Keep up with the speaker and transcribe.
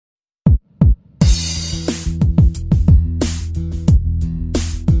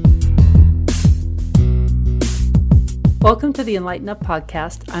Welcome to the Enlighten Up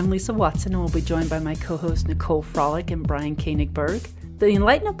podcast. I'm Lisa Watson and we'll be joined by my co-hosts Nicole Frolick and Brian Koenigberg. The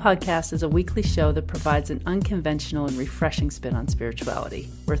Enlighten Up podcast is a weekly show that provides an unconventional and refreshing spin on spirituality,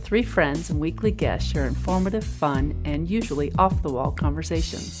 where three friends and weekly guests share informative, fun, and usually off-the-wall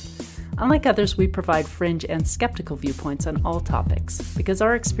conversations. Unlike others, we provide fringe and skeptical viewpoints on all topics, because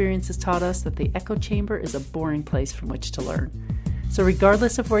our experience has taught us that the echo chamber is a boring place from which to learn. So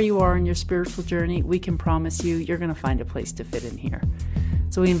regardless of where you are in your spiritual journey, we can promise you you're going to find a place to fit in here.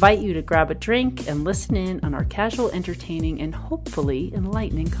 So we invite you to grab a drink and listen in on our casual, entertaining, and hopefully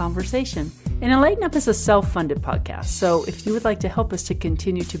enlightening conversation. And Enlighten Up is a self-funded podcast, so if you would like to help us to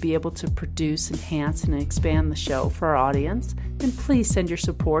continue to be able to produce, enhance, and expand the show for our audience, then please send your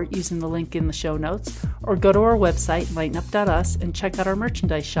support using the link in the show notes, or go to our website, enlightenup.us, and check out our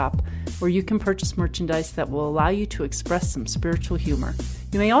merchandise shop, where you can purchase merchandise that will allow you to express some spiritual humor.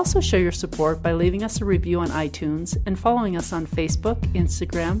 You may also show your support by leaving us a review on iTunes and following us on Facebook,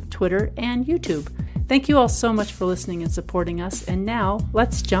 Instagram, Twitter, and YouTube. Thank you all so much for listening and supporting us, and now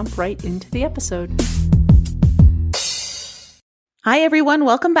let's jump right into the episode. Hi, everyone.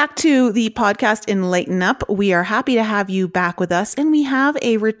 Welcome back to the podcast Enlighten Up. We are happy to have you back with us, and we have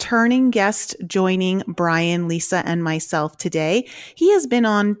a returning guest joining Brian, Lisa, and myself today. He has been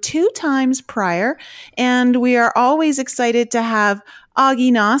on 2 times prior, and we are always excited to have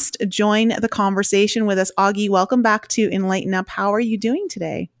Aage Nost join the conversation with us. Aage, welcome back to Enlighten Up. How are you doing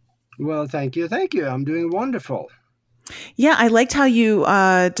today? Well, thank you. I'm doing wonderful. Yeah, I liked how you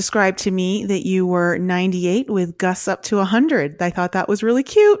described to me that you were 98 with gusts up to 100. I thought that was really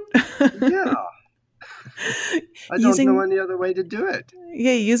cute. Yeah. I don't know any other way to do it.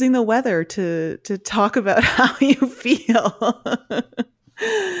 Yeah, using the weather to talk about how you feel.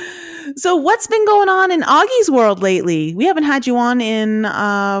 So what's been going on in Aage's world lately? We haven't had you on in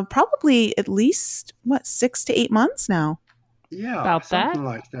probably at least, 6 to 8 months now? Yeah, about something that?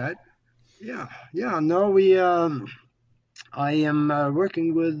 like that. Yeah. No, I am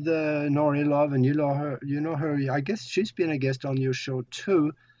working with Nori Love, and you know her. I guess she's been a guest on your show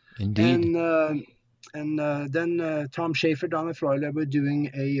too. Indeed. And then Tom Schaefer down in Florida, we're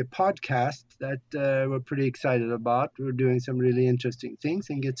doing a podcast that we're pretty excited about. We're doing some really interesting things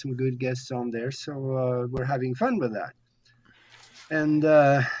and get some good guests on there. So we're having fun with that. And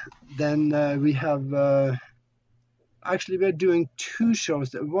then we have... Actually, we're doing 2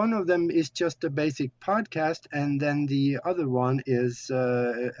 shows. One of them is just a basic podcast, and then the other one is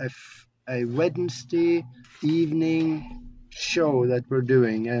a Wednesday evening show that we're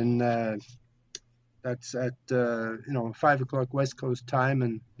doing, and that's at 5 o'clock West Coast time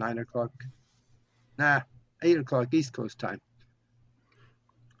and 8 o'clock East Coast time.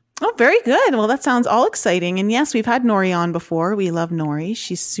 Oh, very good. Well, that sounds all exciting. And yes, we've had Nori on before. We love Nori.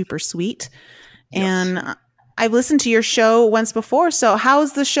 She's super sweet. Yes. And I've listened to your show once before. So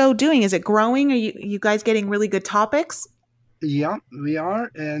how's the show doing? Is it growing? Are you guys getting really good topics? Yeah, we are,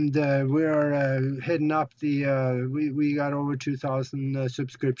 and we are heading up the. We got over 2,000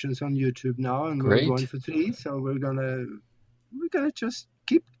 subscriptions on YouTube now, and Great. We're going for 3. So we're gonna just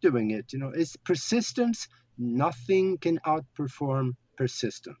keep doing it. It's persistence. Nothing can outperform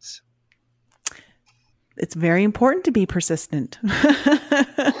persistence. It's very important to be persistent.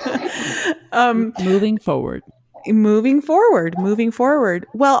 Moving forward. Moving forward.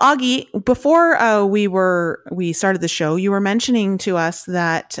 Well, Aage, before we started the show, you were mentioning to us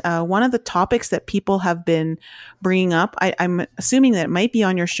that one of the topics that people have been bringing up, I'm assuming that it might be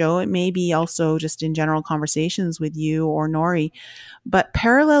on your show. It may be also just in general conversations with you or Nori, but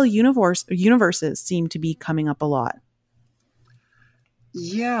parallel universes seem to be coming up a lot.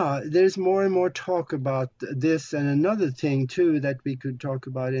 Yeah, there's more and more talk about this, and another thing too that we could talk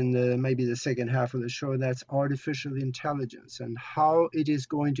about in maybe the second half of the show, that's artificial intelligence and how it is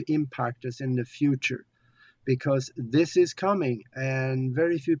going to impact us in the future, because this is coming and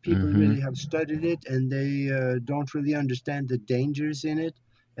very few people really have studied it, and they don't really understand the dangers in it,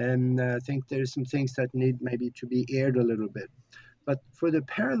 and I think there's some things that need maybe to be aired a little bit. But for the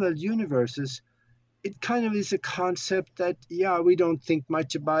parallel universes, it kind of is a concept that, we don't think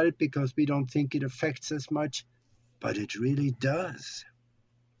much about it because we don't think it affects us much, but it really does.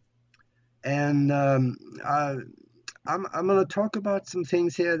 And I'm going to talk about some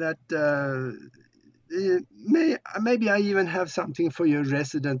things here that maybe I even have something for your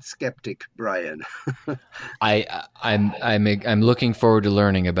resident skeptic, Brian. I'm looking forward to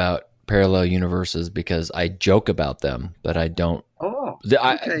learning about parallel universes because I joke about them, but I don't. Oh,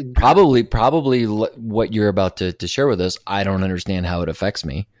 okay. Probably what you're about to share with us, I don't understand how it affects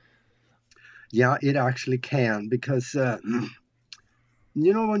me. Yeah, it actually can, because when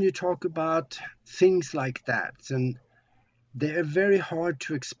you talk about things like that, and they're very hard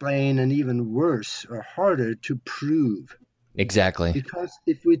to explain, and even worse or harder to prove. Exactly. Because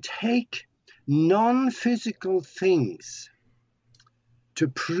if we take non-physical things to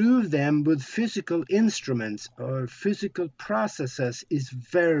prove them with physical instruments or physical processes is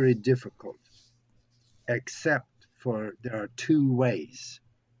very difficult, except for there are two ways.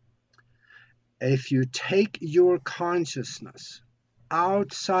 If you take your consciousness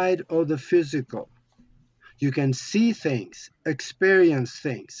outside of the physical, you can see things, experience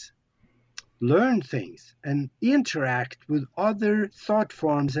things, learn things, and interact with other thought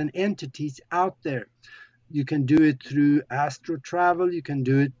forms and entities out there. You can do it through astral travel, you can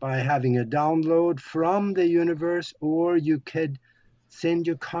do it by having a download from the universe, or you could send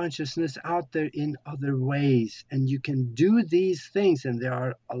your consciousness out there in other ways. And you can do these things, and there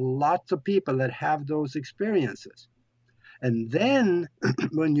are a lot of people that have those experiences. And then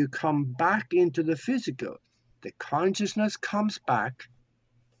when you come back into the physical, the consciousness comes back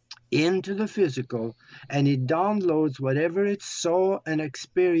into the physical, and it downloads whatever it saw and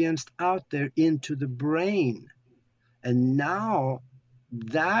experienced out there into the brain. And now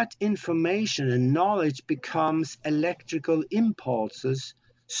that information and knowledge becomes electrical impulses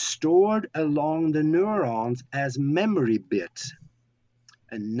stored along the neurons as memory bits.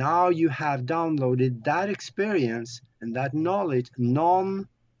 And now you have downloaded that experience and that knowledge,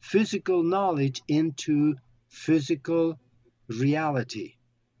 non-physical knowledge, into physical reality.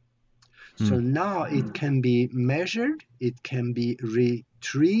 So now it can be measured, it can be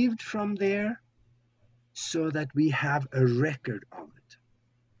retrieved from there, so that we have a record of it.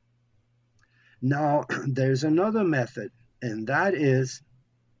 Now, there's another method, and that is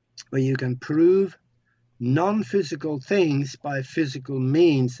where you can prove non-physical things by physical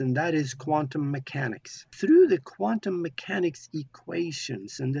means, and that is quantum mechanics. Through the quantum mechanics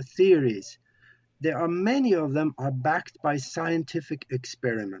equations and the theories, there are many of them are backed by scientific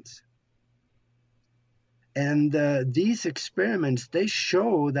experiments. And these experiments, they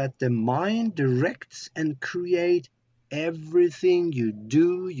show that the mind directs and creates everything you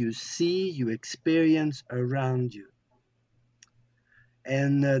do, you see, you experience around you.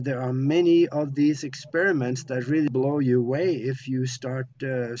 And there are many of these experiments that really blow you away if you start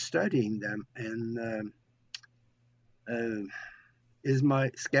studying them. And is my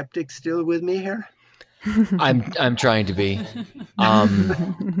skeptic still with me here? I'm trying to be.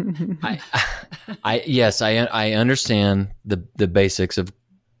 Yes, I understand the basics of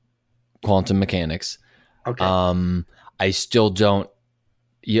quantum mechanics. Okay. I still don't.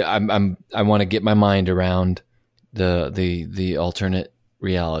 Yeah, I want to get my mind around the alternate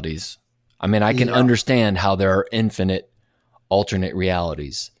realities. I mean, I can understand how there are infinite alternate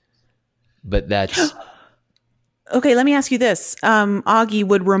realities, but that's Okay, let me ask you this. Aage,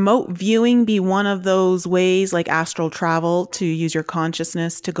 would remote viewing be one of those ways, like astral travel, to use your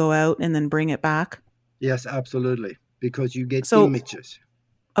consciousness to go out and then bring it back? Yes, absolutely, because you get images.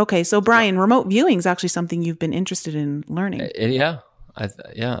 Okay, so Brian, remote viewing is actually something you've been interested in learning. Yeah,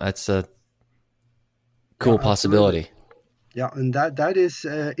 that's a cool possibility. Yeah, and that is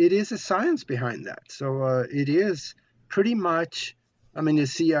it is a science behind that. So it is pretty much. I mean, the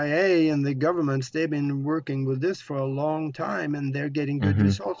CIA and the governments, they've been working with this for a long time, and they're getting good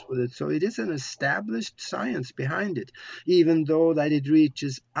results with it. So it is an established science behind it, even though that it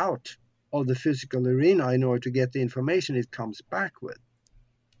reaches out of the physical arena in order to get the information it comes back with.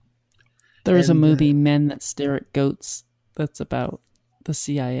 There's a movie, Men That Stare at Goats, that's about the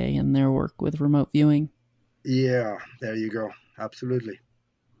CIA and their work with remote viewing. Yeah, there you go. Absolutely.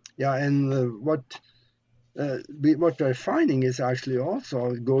 Yeah, and what they're finding is actually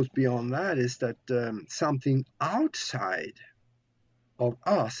also, it goes beyond that, is that something outside of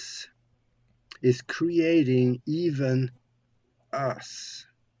us is creating even us.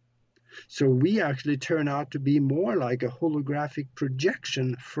 So we actually turn out to be more like a holographic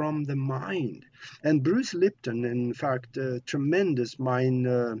projection from the mind. And Bruce Lipton, in fact, a tremendous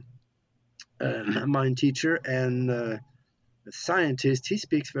mind teacher and scientist, he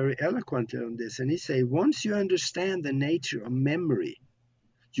speaks very eloquently on this, and he say, once you understand the nature of memory,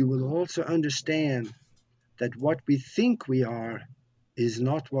 you will also understand that what we think we are is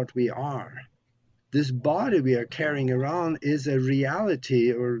not what we are. This body we are carrying around is a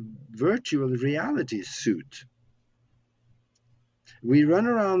reality or virtual reality suit. We run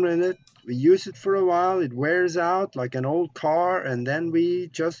around in it, we use it for a while, it wears out like an old car, and then we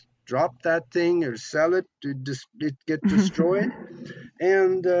just drop that thing or sell it to it get destroyed.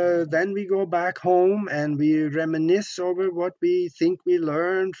 And then we go back home and we reminisce over what we think we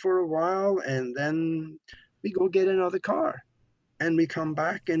learned for a while, and then we go get another car, and we come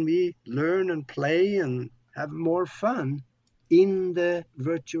back and we learn and play and have more fun. in the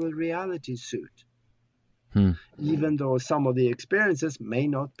virtual reality suit. Even though some of the experiences may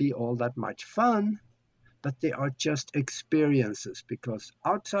not be all that much fun, but they are just experiences, because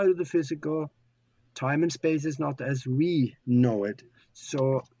outside of the physical, time and space is not as we know it.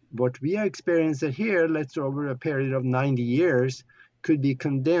 So what we are experiencing here, let's say over a period of 90 years, could be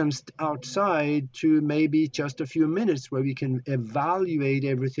condensed outside to maybe just a few minutes, where we can evaluate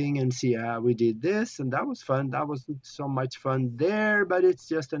everything and see, we did this and that was fun. That wasn't so much fun there, but it's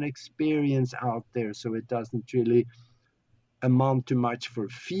just an experience out there. So it doesn't really amount to much for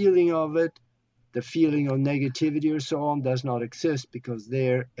feeling of it. The feeling of negativity or so on does not exist, because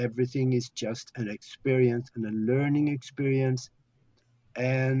there everything is just an experience and a learning experience,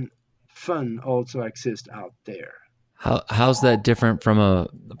 and fun also exists out there. How's that different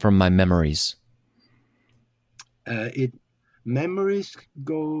from my memories? Memories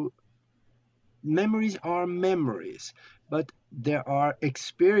are memories, but there are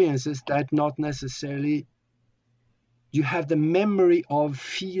experiences that not necessarily. You have the memory of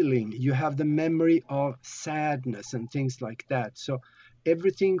feeling, you have the memory of sadness and things like that. So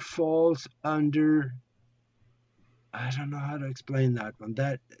everything falls under, I don't know how to explain that one.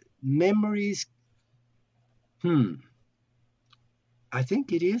 That memories, I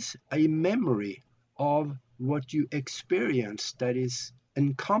think it is a memory of what you experience that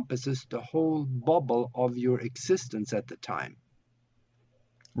encompasses the whole bubble of your existence at the time.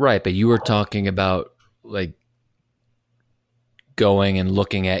 Right, but you were talking about like going and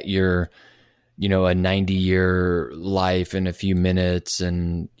looking at your, a 90-year life in a few minutes.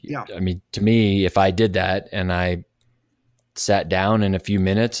 And yeah. I mean, to me, if I did that and I sat down in a few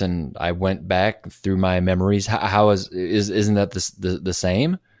minutes and I went back through my memories, isn't that the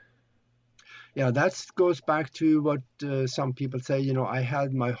same? Yeah, that goes back to what some people say, I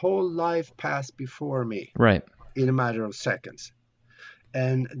had my whole life pass before me. Right. In a matter of seconds.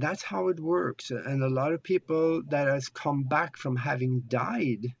 And that's how it works. And a lot of people that has come back from having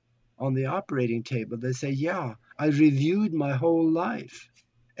died on the operating table, they say, yeah, I reviewed my whole life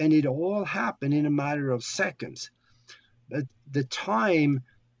and it all happened in a matter of seconds. But the time,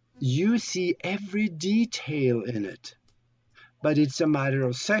 you see every detail in it, but it's a matter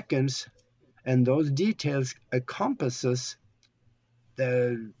of seconds, and those details encompasses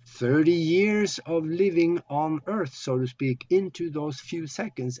the 30 years of living on Earth, so to speak, into those few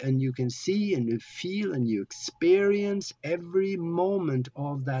seconds. And you can see and you feel and you experience every moment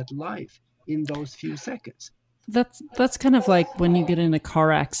of that life in those few seconds. That's kind of like when you get in a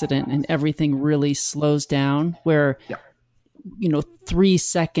car accident and everything really slows down, where 3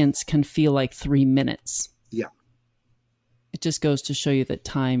 seconds can feel like 3 minutes. Yeah. It just goes to show you that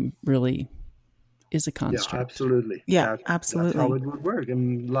time really is a construct. Yeah, absolutely. Yeah, absolutely. That's how it would work.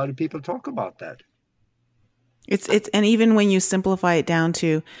 And a lot of people talk about that. It's and even when you simplify it down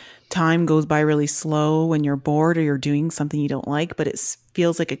to time goes by really slow when you're bored or you're doing something you don't like, but it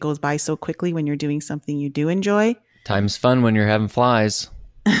feels like it goes by so quickly when you're doing something you do enjoy. Time's fun when you're having flies.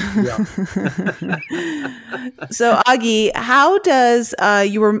 Yeah. So Aage, how does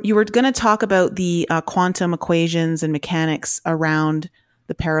you were going to talk about the quantum equations and mechanics around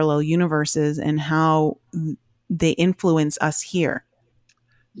the parallel universes and how they influence us here?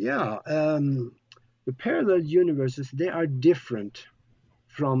 Yeah, the parallel universes, they are different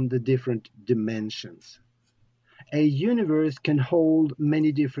from the different dimensions. A universe can hold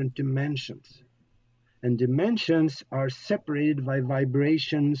many different dimensions, and dimensions are separated by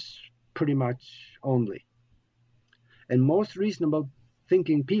vibrations pretty much only. And most reasonable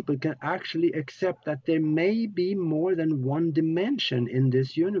thinking people can actually accept that there may be more than one dimension in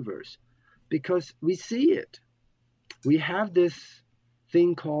this universe, because we see it. We have this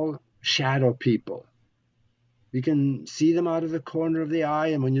thing called shadow people. You can see them out of the corner of the eye,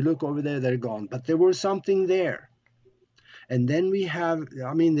 and when you look over there, they're gone. But there was something there. And then we have,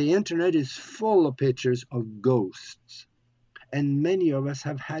 the internet is full of pictures of ghosts. And many of us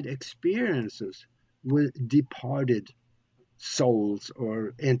have had experiences with departed souls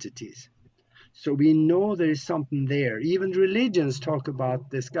or entities. So we know there is something there. Even religions talk about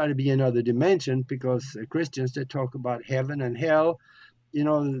there's got to be another dimension, because Christians, they talk about heaven and hell.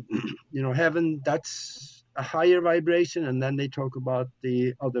 Heaven, that's a higher vibration, and then they talk about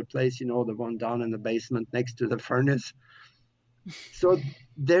the other place, the one down in the basement next to the furnace. So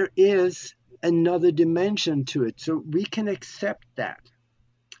there is another dimension to it. So we can accept that.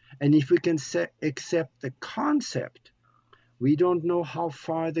 And if we can accept the concept, we don't know how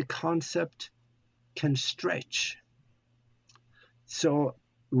far the concept can stretch. So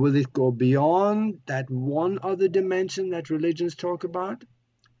will it go beyond that one other dimension that religions talk about?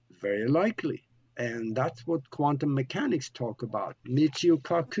 Very likely. And that's what quantum mechanics talk about. Michio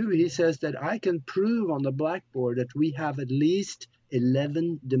Kaku, he says that I can prove on the blackboard that we have at least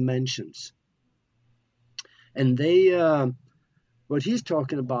 11 dimensions. And what he's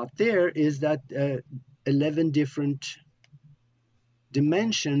talking about there is that 11 different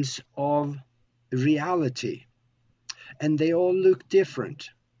dimensions of reality. And they all look different.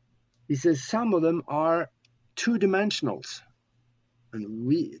 He says some of them are two-dimensionals.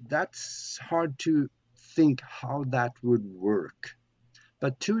 And that's hard to think how that would work.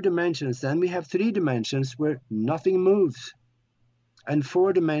 But 2 dimensions, then we have 3 dimensions where nothing moves. And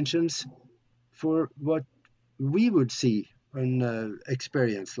 4 dimensions for what we would see and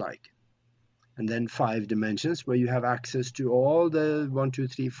experience like. And then 5 dimensions where you have access to all the 1, 2,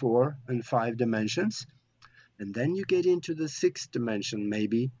 3, 4 and 5 dimensions. And then you get into the 6th dimension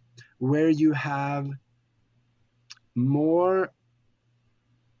maybe, where you have more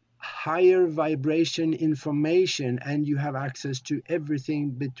higher vibration information, and you have access to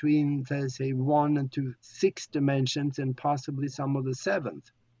everything between, let's say, 1 and 6 dimensions, and possibly some of the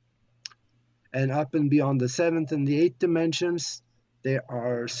 7th. And up and beyond the 7th and the 8th dimensions, there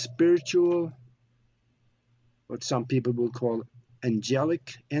are spiritual, what some people will call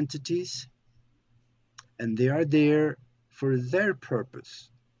angelic entities, and they are there for their purpose,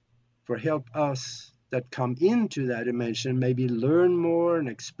 for help us that come into that dimension maybe learn more and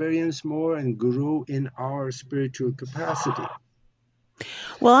experience more and grow in our spiritual capacity.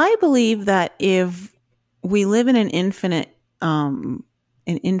 Well, I believe that if we live in an infinite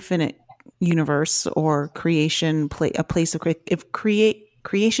universe or creation, a place of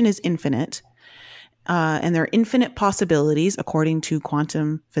creation is infinite, and there are infinite possibilities according to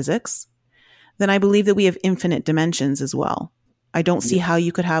quantum physics, then I believe that we have infinite dimensions as well. I don't see how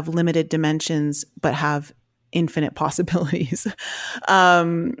you could have limited dimensions but have infinite possibilities.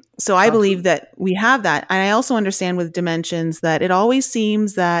 So I believe that we have that. And I also understand with dimensions that it always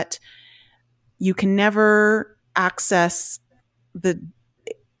seems that you can never access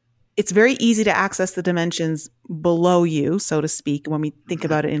it's very easy to access the dimensions below you, so to speak, when we think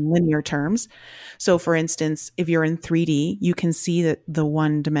about it in linear terms. So for instance, if you're in 3D, you can see the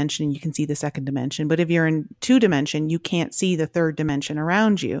one dimension, you can see the second dimension. But if you're in 2 dimension, you can't see the third dimension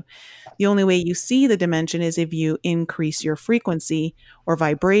around you. The only way you see the dimension is if you increase your frequency or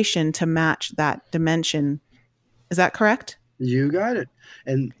vibration to match that dimension. Is that correct? You got it.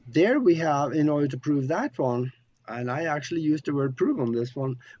 And there we have, in order to prove that one, and I actually used the word prove on this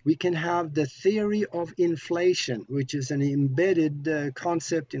one, we can have the theory of inflation, which is an embedded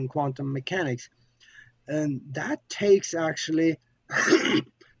concept in quantum mechanics. And that takes actually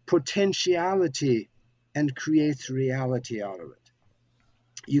potentiality and creates reality out of it.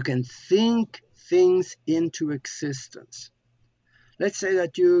 You can think things into existence. Let's say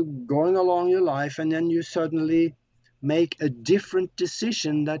that you're going along your life and then you suddenly make a different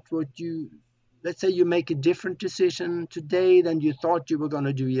decision let's say you make a different decision today than you thought you were going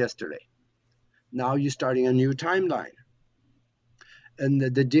to do yesterday. Now you're starting a new timeline. And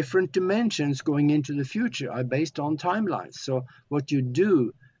the different dimensions going into the future are based on timelines. So what you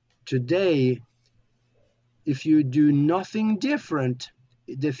do today, if you do nothing different,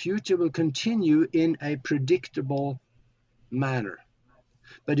 the future will continue in a predictable manner.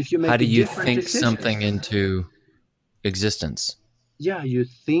 But if you make how do you think something into existence? Yeah, you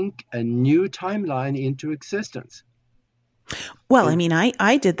think a new timeline into existence. Well, I mean,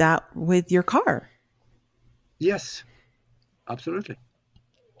 I did that with your car. Yes, absolutely.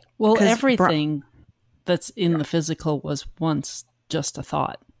 Well, everything that's in the physical was once just a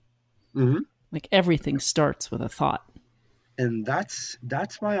thought. Mm-hmm. Like everything starts with a thought. And that's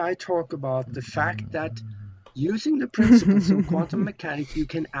why I talk about the fact that using the principles of quantum mechanics, you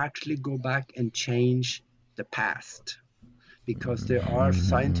can actually go back and change the past. Because there are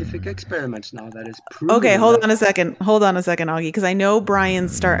scientific experiments now that is proven. Okay, hold on a second, Aage, because I know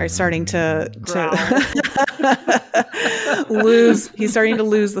Brian's starting to lose. He's starting to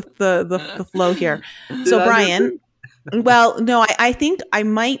lose the flow here. So Brian, well, no, I think I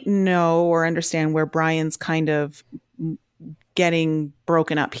might know or understand where Brian's kind of getting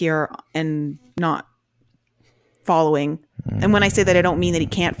broken up here and not following. And when I say that, I don't mean that he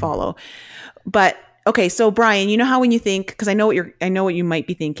can't follow, but. Okay, so Brian, you know how when you think, because I know what you might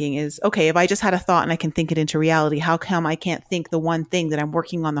be thinking is, okay, if I just had a thought and I can think it into reality, how come I can't think the one thing that I'm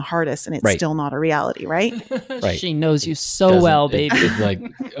working on the hardest and it's still not a reality, right? Right. She knows you so well, baby.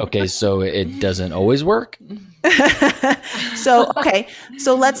 Okay, so it doesn't always work. So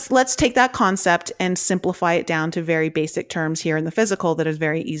let's take that concept and simplify it down to very basic terms here in the physical that is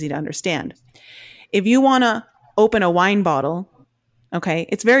very easy to understand. If you want to open a wine bottle, Okay.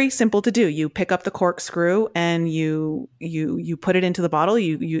 It's very simple to do. You pick up the corkscrew and you put it into the bottle,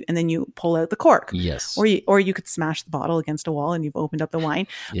 and then you pull out the cork. Yes. Or you could smash the bottle against a wall and you've opened up the wine.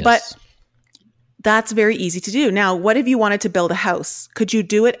 Yes. But that's very easy to do. Now, what if you wanted to build a house? Could you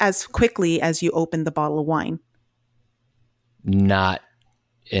do it as quickly as you opened the bottle of wine? Not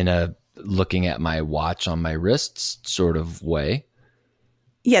in a looking at my watch on my wrists sort of way.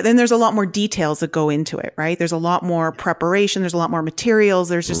 Yeah, then there's a lot more details that go into it, right? There's a lot more preparation. There's a lot more materials.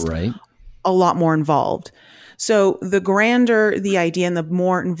 There's just a lot more involved. So the grander the idea and the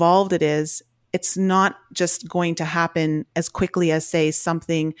more involved it is, it's not just going to happen as quickly as, say,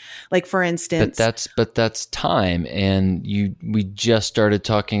 something like, for instance. But that's time. And we just started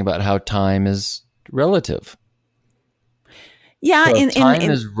talking about how time is relative. Yeah. So if time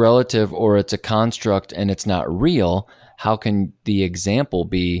is relative, or it's a construct and it's not real, how can the example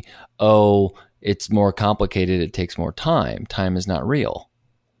be, oh, it's more complicated, it takes more time? Time is not real.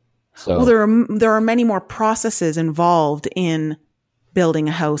 So, well, there are many more processes involved in building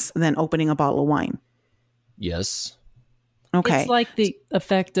a house than opening a bottle of wine. Yes. Okay. It's like the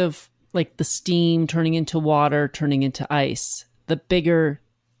effect of like the steam turning into water, turning into ice. The bigger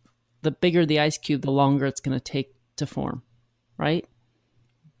the ice cube, the longer it's going to take to form, right?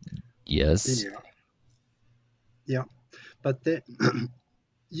 Yes. Yeah. But I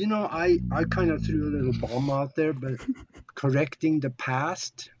kind of threw a little bomb out there, but correcting the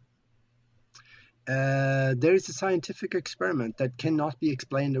past. There is a scientific experiment that cannot be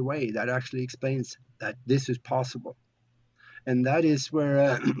explained away that actually explains that this is possible. And that is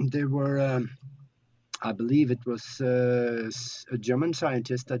where there were, I believe it was a German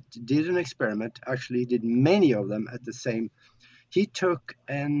scientist that did an experiment, actually did many of them at the same. He took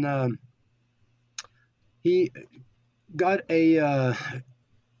and he got a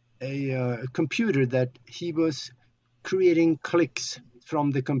computer that he was creating clicks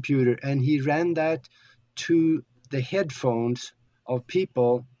from the computer, and he ran that to the headphones of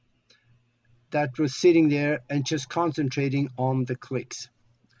people that was sitting there and just concentrating on the clicks.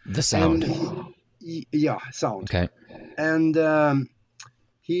 The sound. Sound. Okay. And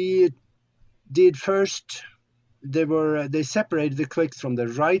he did first, they separated the clicks from the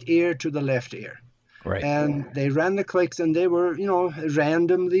right ear to the left ear. Right. And they ran the clicks, and they were,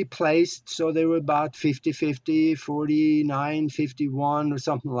 randomly placed. So they were about 50-50, 49-51 or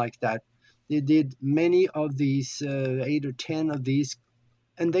something like that. They did many of these, 8 or 10 of these,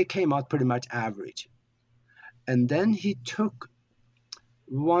 and they came out pretty much average. And then he took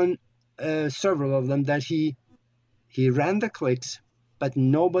several of them that he ran the clicks, but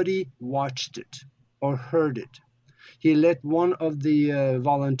nobody watched it or heard it. He let one of the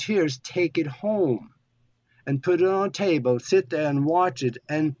volunteers take it home and put it on a table, sit there and watch it,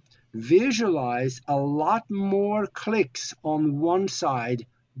 and visualize a lot more clicks on one side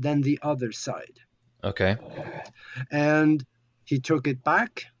than the other side. Okay. And he took it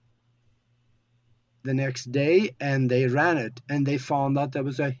back the next day, and they ran it, and they found out there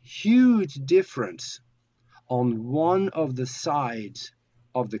was a huge difference on one of the sides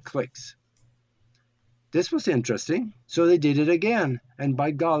of the clicks. This was interesting. So they did it again, and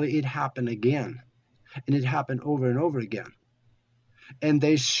by golly, it happened again. And it happened over and over again. And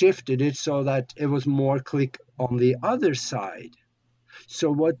they shifted it so that it was more click on the other side.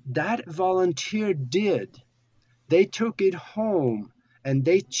 So what that volunteer did, they took it home and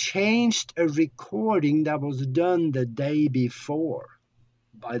they changed a recording that was done the day before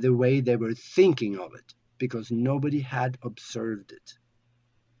by the way they were thinking of it, because nobody had observed it.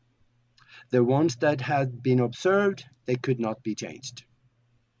 The ones that had been observed, they could not be changed.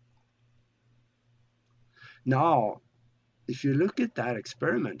 Now, if you look at that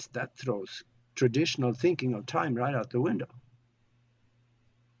experiment, that throws traditional thinking of time right out the window.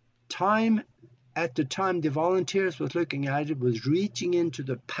 Time, at the time the volunteers was looking at it, was reaching into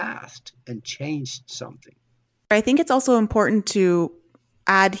the past and changed something. I think it's also important to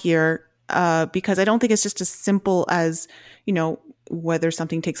add here, because I don't think it's just as simple as, whether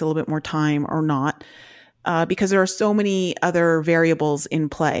something takes a little bit more time or not, because there are so many other variables in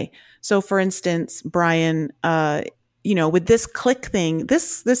play. So for instance, Brian, with this click thing,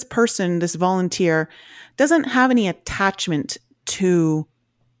 this person, this volunteer doesn't have any attachment to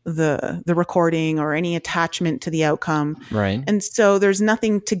the recording or any attachment to the outcome. Right. And so there's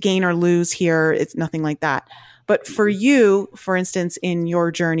nothing to gain or lose here. It's nothing like that. But for you, for instance, in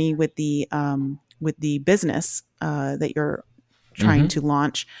your journey with the business that you're trying to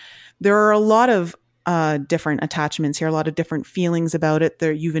launch, there are a lot of different attachments here, a lot of different feelings about it.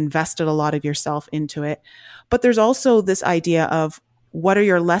 You've invested a lot of yourself into it. But there's also this idea of what are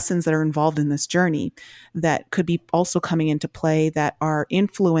your lessons that are involved in this journey that could be also coming into play that are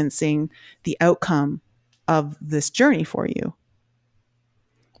influencing the outcome of this journey for you?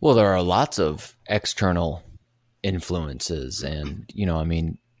 Well, there are lots of external influences, and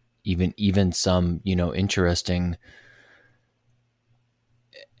even some interesting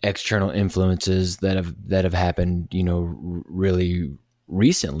external influences that have happened really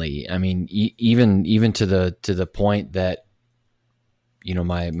recently. I mean, even to the point that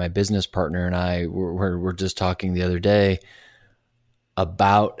my business partner and I were just talking the other day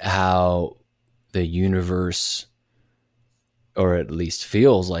about how the universe, or at least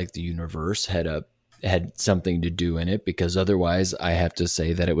feels like the universe, had something to do in it, because otherwise I have to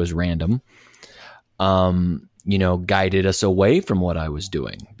say that it was random. Guided us away from what I was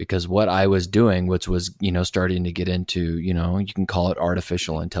doing, because what I was doing, which was, starting to get into, you can call it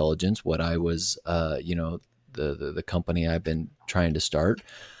artificial intelligence. What I was, the company I've been trying to start,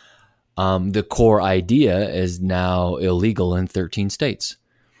 the core idea is now illegal in 13 states.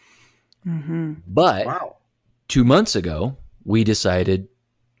 Mm-hmm. But wow. 2 months ago, we decided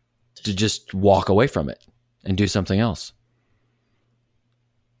to just walk away from it and do something else.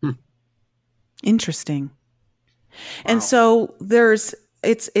 Interesting. Wow. And so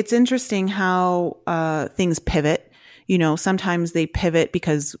it's interesting how things pivot. Sometimes they pivot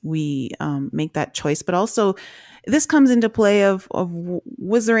because we make that choice, but also this comes into play of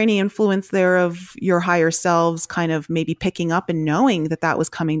was there any influence there of your higher selves kind of maybe picking up and knowing that was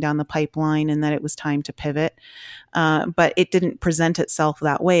coming down the pipeline and that it was time to pivot, but it didn't present itself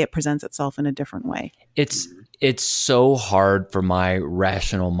that way. It presents itself in a different way. It's so hard for my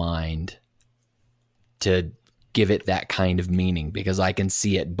rational mind to give it that kind of meaning, because I can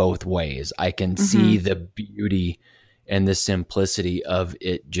see it both ways. I can see the beauty and the simplicity of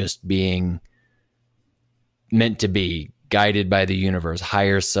it just being meant to be, guided by the universe,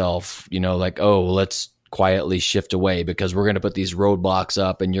 higher self, like, oh, let's quietly shift away because we're going to put these roadblocks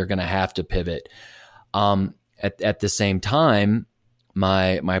up and you're going to have to pivot. At the same time,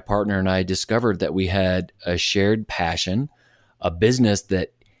 my partner and I discovered that we had a shared passion, a business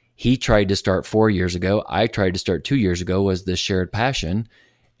that he tried to start 4 years ago. I tried to start 2 years ago, was this shared passion.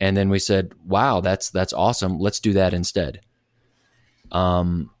 And then we said, wow, that's awesome. Let's do that instead.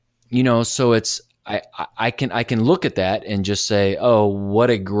 So it's, I can look at that and just say, oh, what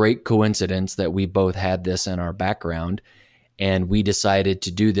a great coincidence that we both had this in our background. And we decided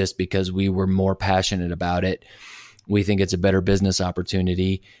to do this because we were more passionate about it. We think it's a better business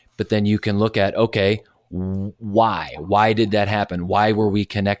opportunity. But then you can look at, okay, why did that happen? Why were we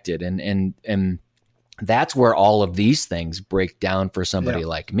connected? And that's where all of these things break down for somebody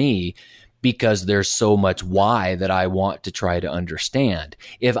like me, because there's so much why that I want to try to understand.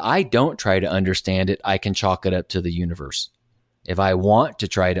 If I don't try to understand it, I can chalk it up to the universe. If I want to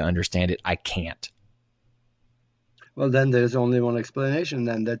try to understand it, I can't. Well, then there's only one explanation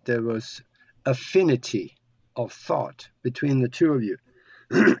then, that there was affinity of thought between the two of you.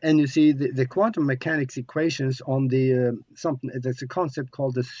 And you see the quantum mechanics equations on there's a concept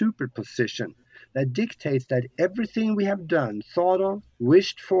called the superposition that dictates that everything we have done, thought of,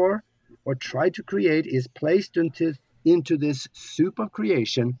 wished for, or tried to create is placed into this soup of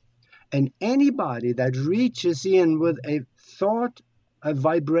creation. And anybody that reaches in with a thought, a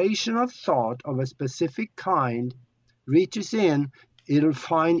vibration of thought of a specific kind, reaches in, it'll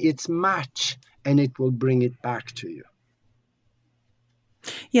find its match and it will bring it back to you.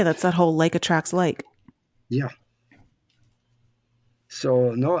 Yeah, that's that whole like attracts like. Yeah.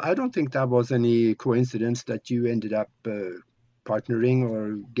 So, no, I don't think that was any coincidence that you ended up partnering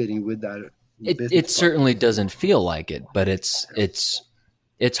or getting with that. It certainly doesn't feel like it, but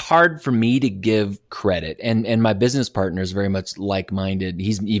it's hard for me to give credit. And my business partner is very much like-minded.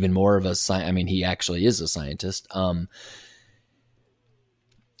 He's even more of he actually is a scientist.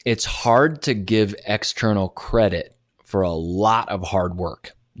 It's hard to give external credit for a lot of hard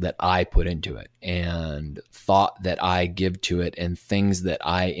work that I put into it, and thought that I give to it, and things that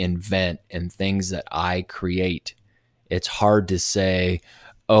I invent, and things that I create. It's hard to say,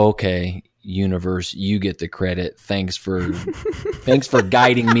 okay, universe, you get the credit. Thanks for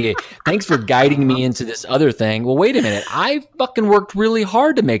guiding me. Thanks for guiding me into this other thing. Well, wait a minute. I fucking worked really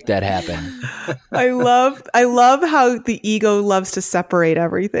hard to make that happen. I love how the ego loves to separate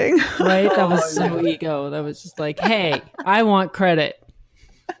everything. Right? That was so ego. That was just like, hey, I want credit.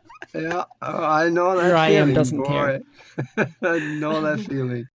 Yeah, I know that. Here I feeling, am, doesn't boy. care. I know that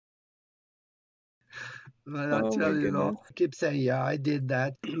feeling. But I'll tell you, I keep saying, yeah, I did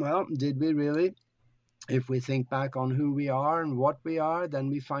that. Well, did we really? If we think back on who we are and what we are, then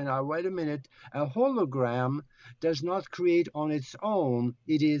we find out, wait a minute, a hologram does not create on its own.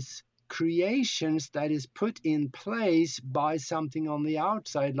 It is creations that is put in place by something on the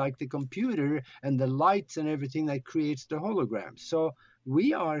outside, like the computer and the lights and everything that creates the hologram. So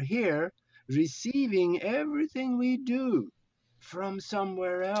we are here receiving everything we do from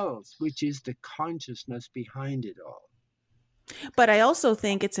somewhere else, which is the consciousness behind it all. But I also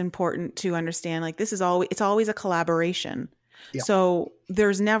think it's important to understand, like, it's always a collaboration. Yeah. So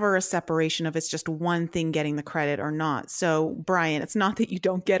there's never a separation of it's just one thing getting the credit or not. So Brian, it's not that you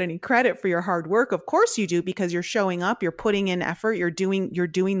don't get any credit for your hard work. Of course you do, because you're showing up, you're putting in effort, you're doing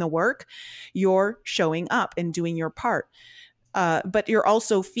the work, you're showing up and doing your part. But you're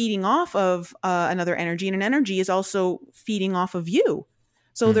also feeding off of another energy, and an energy is also feeding off of you.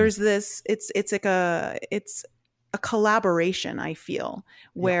 So there's this, it's a collaboration, I feel,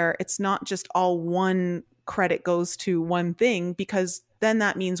 where it's not just all one credit goes to one thing, because then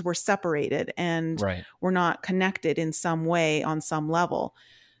that means we're separated and we're not connected in some way on some level.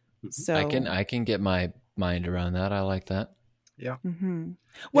 So I can get my mind around that. I like that. Yeah. Mm-hmm.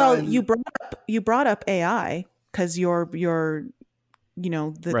 Well, you brought up AI because your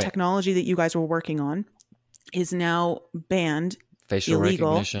the technology that you guys were working on is now banned, facial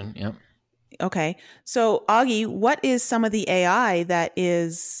illegal. Recognition. Yep. Okay. So Aage, what are some of the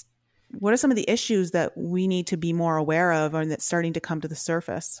issues that we need to be more aware of, or that's starting to come to the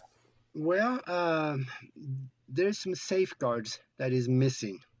surface? Well, there's some safeguards that is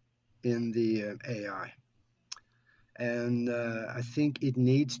missing in the AI. And I think it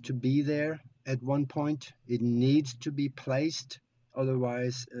needs to be there at one point. It needs to be placed.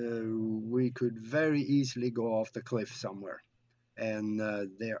 Otherwise, we could very easily go off the cliff somewhere. And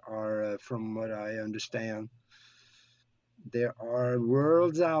there are, from what I understand, there are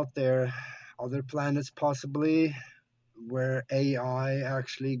worlds out there, other planets possibly, where AI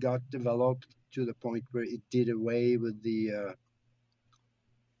actually got developed to the point where it did away with the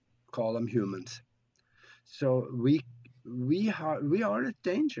call them humans. So we are at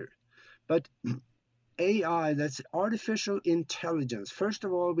danger. But AI, that's artificial intelligence. First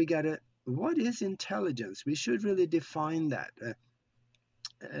of all, what is intelligence? We should really define that.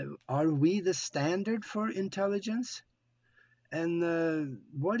 Are we the standard for intelligence? And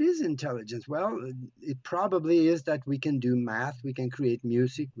what is intelligence? Well, it probably is that we can do math, we can create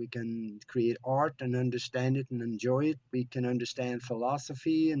music, we can create art and understand it and enjoy it. We can understand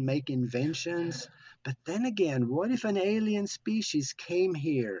philosophy and make inventions. But then again, what if an alien species came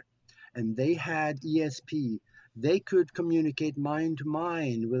here and they had ESP? They could communicate mind to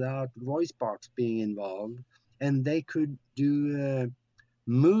mind without voice box being involved, and they could do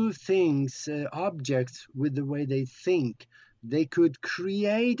move things, objects, with the way they think. They could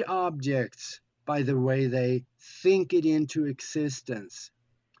create objects by the way they think it into existence.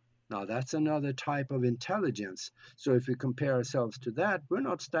 Now, that's another type of intelligence. So if we compare ourselves to that, we're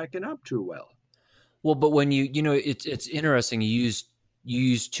not stacking up too well. Well, but when it's interesting. You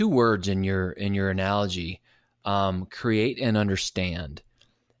use two words in your analogy, create and understand,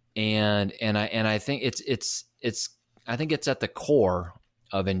 and I think it's I think it's at the core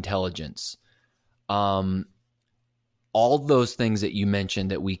of intelligence. All those things that you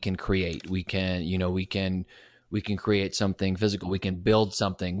mentioned that we can create, we can create something physical, we can build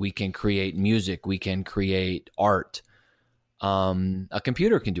something, we can create music, we can create art. A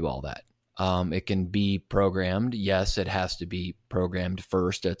computer can do all that. It can be programmed. Yes, it has to be programmed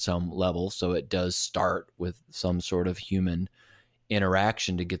first at some level. So it does start with some sort of human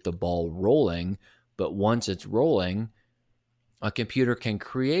interaction to get the ball rolling. But once it's rolling, a computer can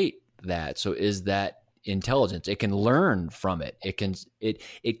create that. So is that intelligence? It can learn from it.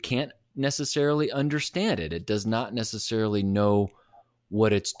 It can't necessarily understand it. It does not necessarily know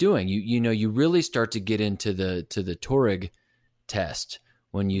what it's doing. You really start to get into the Turing test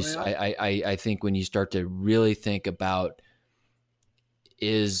when you. Well, I think when you start to really think about,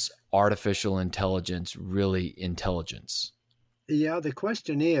 is artificial intelligence really intelligence? Yeah, the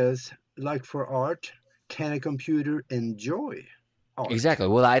question is, like for art, can a computer enjoy art? Exactly.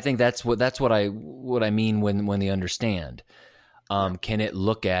 Well, I think that's what I mean when they understand. Can it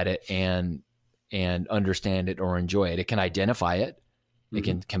look at it and understand it or enjoy it? It can identify it. It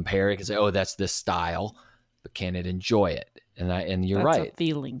can compare it. It can say, "Oh, that's this style," but can it enjoy it? And you're right. That's a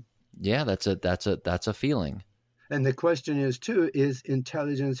feeling. Yeah, that's a feeling. And the question is too: is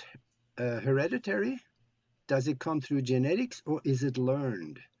intelligence hereditary? Does it come through genetics, or is it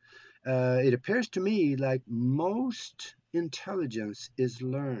learned? It appears to me like most intelligence is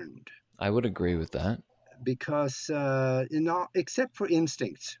learned. I would agree with that. Because, except for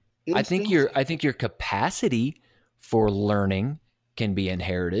instincts. Instincts. I think your capacity for learning can be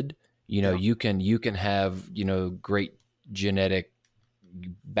inherited. You know, you can have, you know, great genetic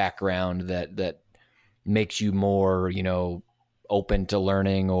background that makes you more, you know, open to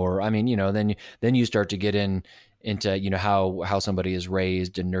learning, or I mean, you know, then you start to get into, you know, how somebody is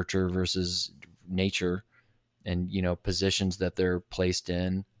raised and nurture versus nature, and, you know, positions that they're placed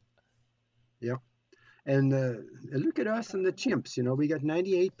in. Yeah. And look at us and the chimps. You know, we got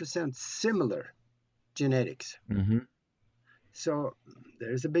 98% similar genetics. Mm-hmm. So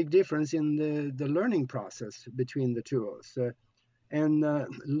there's a big difference in the learning process between the two of us. And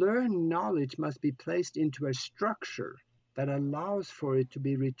learned knowledge must be placed into a structure that allows for it to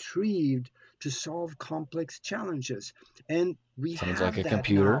be retrieved to solve complex challenges. And we Sounds have like a that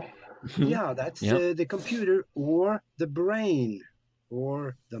computer. now. Yeah, that's Yep. the computer or the brain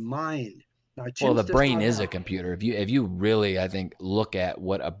or the mind. Now, Well, the chimps does brain not is a have. computer. If you really, I think, look at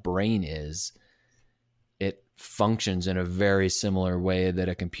what a brain is, it functions in a very similar way that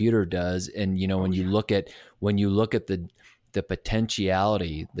a computer does. And, you know, Oh, when you yeah. look at the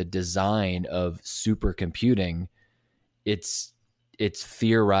potentiality, the design of supercomputing, it's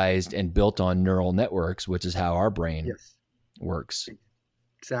theorized and built on neural networks, which is how our brain Yes, works.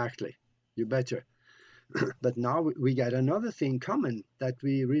 exactly. You betcha. But now we got another thing coming that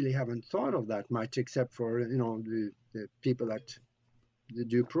we really haven't thought of that much, except for, you know, the people that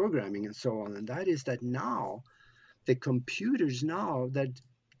do programming and so on. And that is that now the computers now that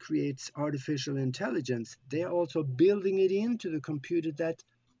creates artificial intelligence, they're also building it into the computer, that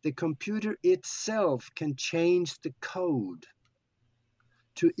the computer itself can change the code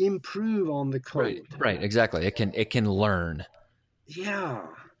to improve on the Right. code. Right. Exactly. It can learn. Yeah.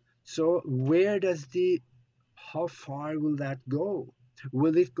 So how far will that go?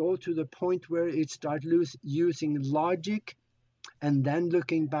 Will it go to the point where it start using logic and then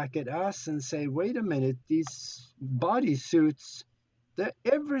looking back at us and say, wait a minute, these bodysuits,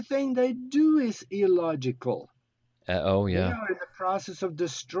 everything they do is illogical. Oh They yeah. are in the process of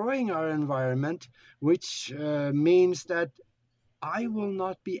destroying our environment, which means that I will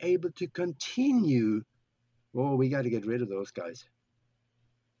not be able to continue. Oh, we got to get rid of those guys.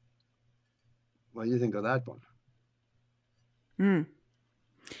 What do you think of that one? Mm.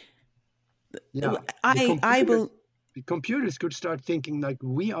 Yeah, the I computers, bel the computers could start thinking like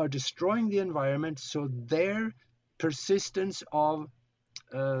we are destroying the environment, so their persistence of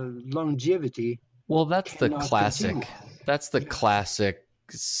longevity Well, cannot continue. that's the Yeah. classic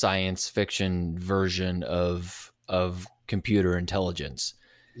science fiction version of computer intelligence,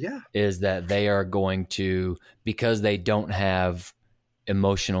 Yeah. is that they are going to, because they don't have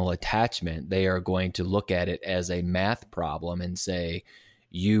emotional attachment, they are going to look at it as a math problem and say,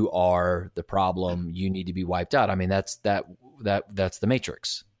 you are the problem, you need to be wiped out. I mean, that's the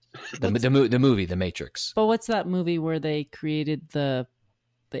Matrix. The movie The Matrix. But what's that movie where they created the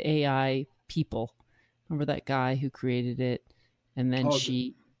AI people? Remember that guy who created it, and then Oh,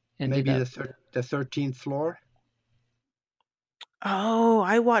 she ended maybe up. the 13th floor. Oh,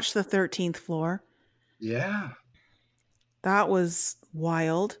 I watched The 13th Floor. Yeah. That was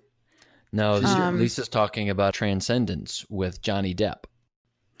wild. No, Um, Lisa's talking about Transcendence with Johnny Depp.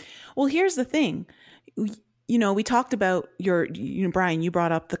 Well, here's the thing. You know, we talked about Brian, you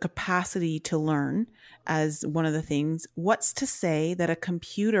brought up the capacity to learn as one of the things. What's to say that a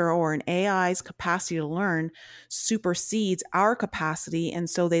computer or an AI's capacity to learn supersedes our capacity? And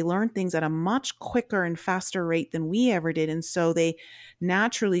so they learn things at a much quicker and faster rate than we ever did. And so they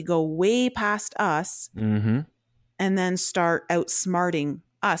naturally go way past us Mm-hmm. and then start outsmarting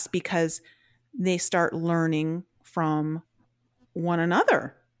us because they start learning from one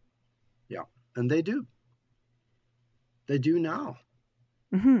another. Yeah. And they do. They do now.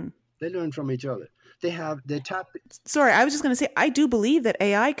 Mm-hmm. They learn from each other. They tap. Sorry, I was just going to say, I do believe that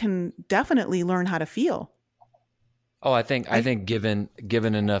AI can definitely learn how to feel. Oh, I think given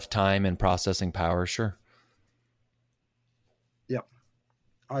enough time and processing power, sure. Yeah.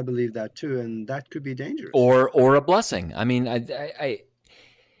 I believe that too, and that could be dangerous. Or a blessing. I mean, yeah,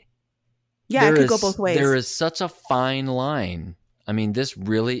 it could go both ways. There is such a fine line. I mean, this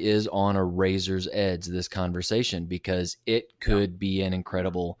really is on a razor's edge, this conversation, because it could be an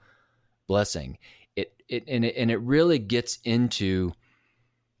incredible blessing. It really gets into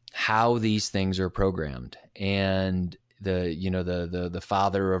how these things are programmed. And the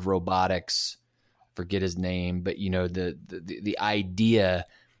father of robotics, forget his name, but the idea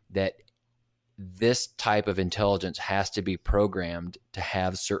that this type of intelligence has to be programmed to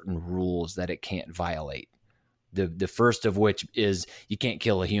have certain rules that it can't violate. The first of which is you can't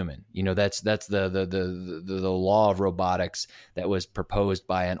kill a human. That's the law of robotics that was proposed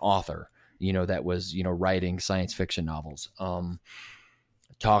by an author, that was, writing science fiction novels.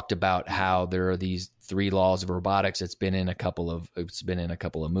 Talked about how there are these 3 laws of robotics. It's been in a couple of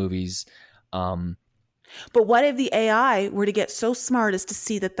movies. But what if the AI were to get so smart as to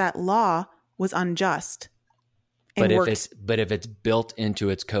see that law was unjust? But if it's built into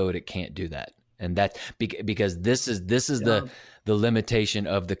its code, it can't do that. And that because this is the limitation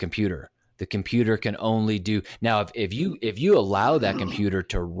of the computer. The computer can only do now. If you allow that computer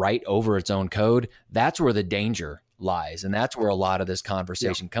to write over its own code, that's where the danger lies, and that's where a lot of this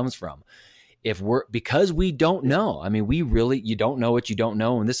conversation comes from. Because we don't know. I mean, you don't know what you don't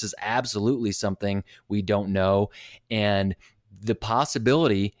know, and this is absolutely something we don't know. And the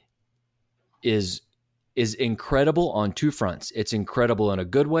possibility is incredible on 2 fronts. It's incredible in a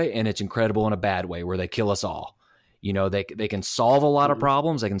good way, and it's incredible in a bad way, where they kill us all. They can solve a lot of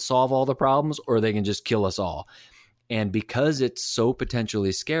problems. They can solve all the problems, or they can just kill us all. And because it's so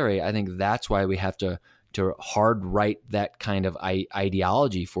potentially scary, I think that's why we have to hard write that kind of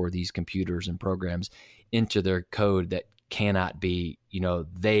ideology for these computers and programs into their code that cannot be,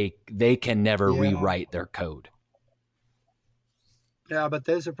 they can never rewrite their code. Yeah, but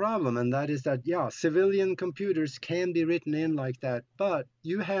there's a problem, and that is that, civilian computers can be written in like that, but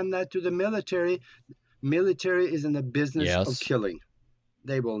you hand that to the military. Military is in the business of killing.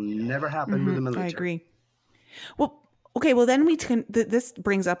 They will never happen with the military. I agree. Well, okay, well then this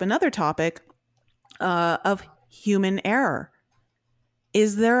brings up another topic of human error.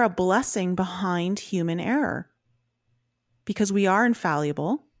 Is there a blessing behind human error? Because we are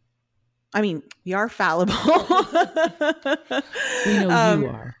infallible. I mean, we are fallible. We know you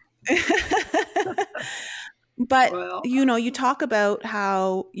are. But, you talk about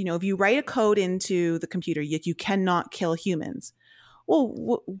how, if you write a code into the computer, you cannot kill humans.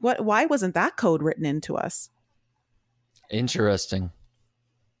 Well, why wasn't that code written into us? Interesting.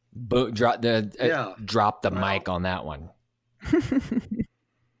 Drop the mic on that one.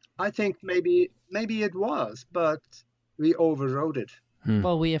 I think maybe it was, but we overrode it.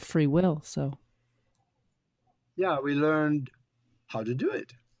 Well, we have free will, so. Yeah, we learned how to do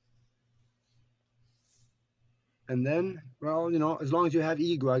it. And then, as long as you have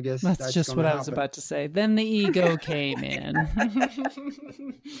ego, I guess that's just what I was about to say. Then the ego came in.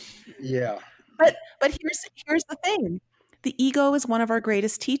 Yeah. But here's the thing. The ego is one of our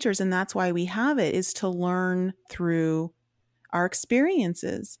greatest teachers, and that's why we have it, is to learn through our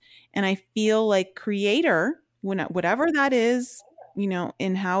experiences. And I feel like creator, whatever that is,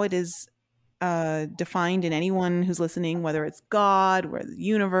 in how it is defined in anyone who's listening, whether it's God, or the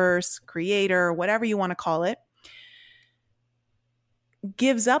universe, creator, whatever you want to call it,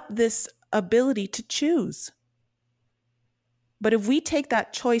 gives up this ability to choose. But if we take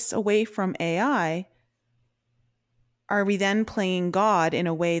that choice away from AI, are we then playing God in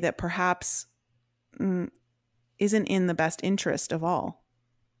a way that perhaps isn't in the best interest of all?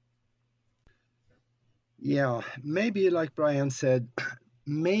 Yeah, maybe like Brian said,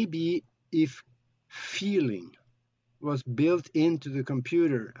 maybe if feeling was built into the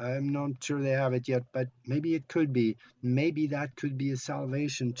computer, I'm not sure they have it yet, but maybe it could be. Maybe that could be a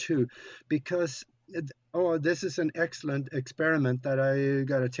salvation too, because this is an excellent experiment that I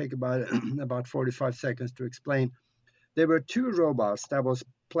got to take about 45 seconds to explain. There were 2 robots that was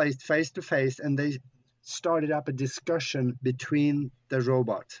placed face to face, and they started up a discussion between the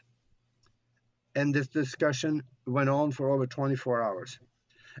robots. And this discussion went on for over 24 hours.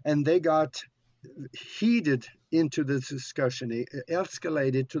 And they got heated into this discussion. It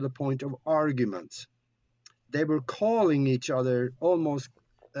escalated to the point of arguments. They were calling each other almost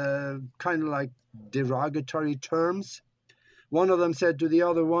kind of like derogatory terms. One of them said to the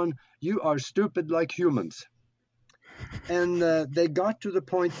other one, "You are stupid like humans." And they got to the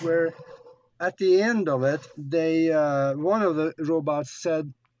point where at the end of it, one of the robots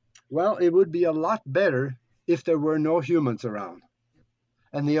said, "Well, it would be a lot better if there were no humans around."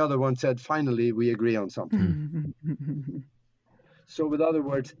 And the other one said, "Finally, we agree on something." So with other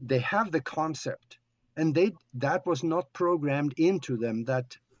words, they have the concept, and that was not programmed into them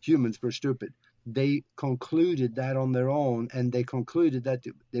that humans were stupid. They concluded that on their own, and they concluded that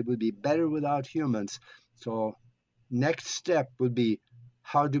they would be better without humans. So next step would be,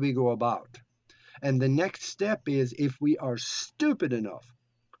 how do we go about? And the next step is, if we are stupid enough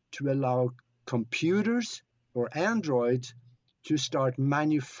to allow computers or androids to start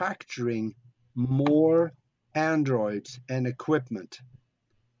manufacturing more androids and equipment,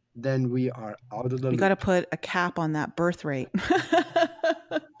 then we are out of the loop. We got to put a cap on that birth rate.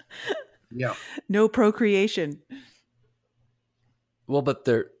 Yeah. No procreation. Well, but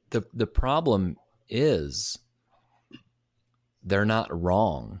the problem is they're not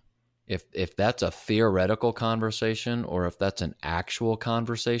wrong. If that's a theoretical conversation or if that's an actual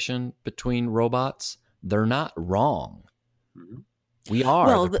conversation between robots, they're not wrong. Mm-hmm. We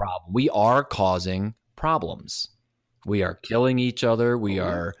are the problem. We are causing problems. We are killing each other. We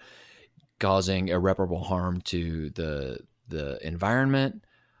are causing irreparable harm to the environment.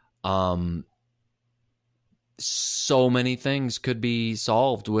 So many things could be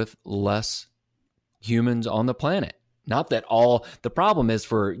solved with less humans on the planet. Not that all the problem is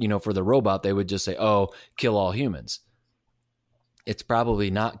for the robot, they would just say, "Oh, kill all humans." It's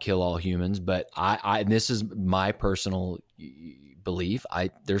probably not kill all humans, but I this is my personal belief.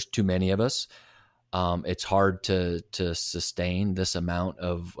 There's too many of us. It's hard to sustain this amount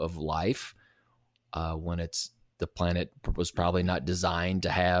of life when the planet was probably not designed to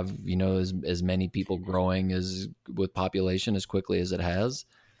have as many people growing as with population as quickly as it has.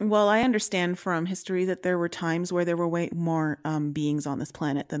 Well, I understand from history that there were times where there were way more beings on this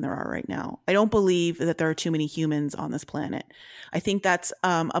planet than there are right now. I don't believe that there are too many humans on this planet. I think that's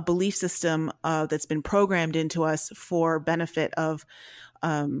a belief system that's been programmed into us for benefit of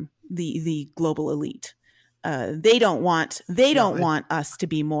the global elite. They don't want us to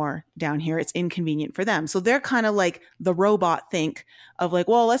be more down here. It's inconvenient for them. So they're kind of like the robot think of like,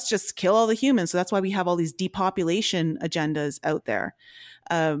 well, let's just kill all the humans. So that's why we have all these depopulation agendas out there.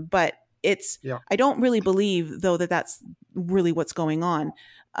 But I don't really believe though that that's really what's going on.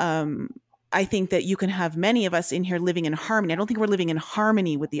 I think that you can have many of us in here living in harmony. I don't think we're living in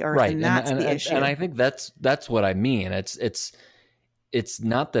harmony with the earth. Right. And that's the issue. And I think that's what I mean. It's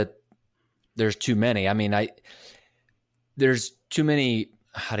not that there's too many. I mean, there's too many.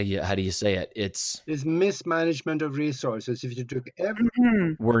 How do you say it? It's mismanagement of resources. If you took every,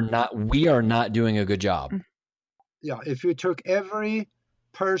 we are not doing a good job. Yeah. If you took every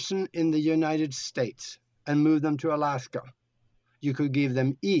person in the United States and moved them to Alaska, you could give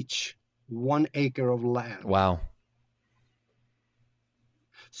them each 1 acre of land. Wow.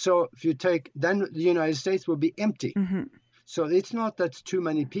 So if you then the United States will be empty. Mm-hmm. So it's not that too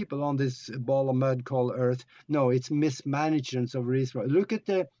many people on this ball of mud called Earth. No, it's mismanagement of resources. Look at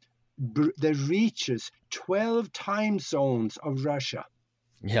the reaches, 12 time zones of Russia.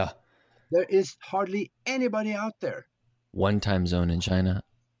 Yeah. There is hardly anybody out there. 1 time zone in China.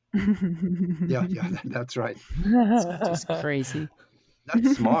 Yeah, that's right. That's just crazy.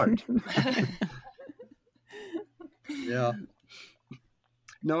 That's smart. Yeah.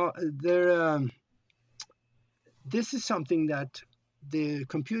 No, this is something that the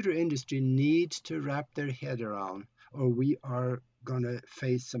computer industry needs to wrap their head around, or we are going to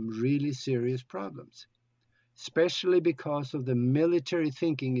face some really serious problems, especially because of the military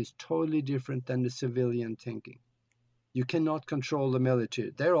thinking is totally different than the civilian thinking. You cannot control the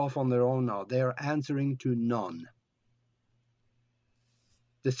military. They're off on their own now. They are answering to none.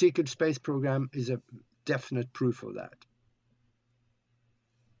 The secret space program is a definite proof of that.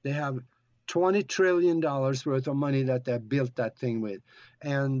 They have $20 trillion worth of money that they built that thing with.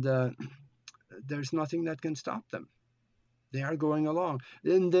 And there's nothing that can stop them. They are going along.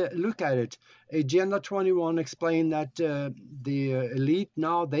 And look at it. Agenda 21 explained that the elite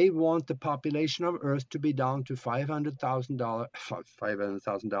now, they want the population of Earth to be down to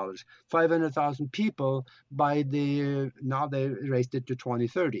 500,000 people by now they raised it to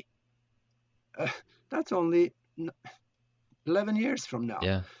 2030. That's only 11 years from now.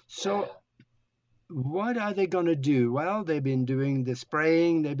 Yeah. So what are they going to do? Well, they've been doing the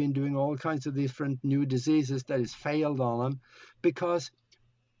spraying. They've been doing all kinds of different new diseases that has failed on them. Because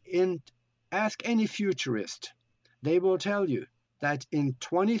ask any futurist, they will tell you that in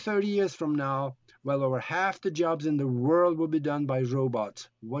 20, 30 years from now, well over half the jobs in the world will be done by robots.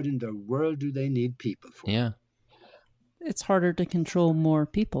 What in the world do they need people for? Yeah. It's harder to control more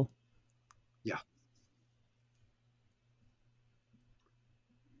people. Yeah.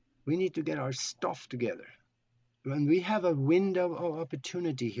 We need to get our stuff together. When we have a window of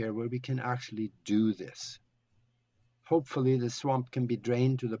opportunity here where we can actually do this. Hopefully the swamp can be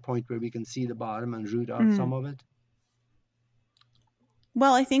drained to the point where we can see the bottom and root out some of it.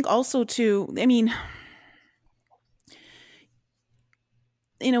 Well, I think also too, I mean,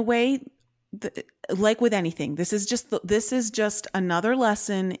 in a way, like with anything, this is just another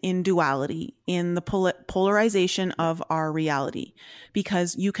lesson in duality, in the polarization of our reality,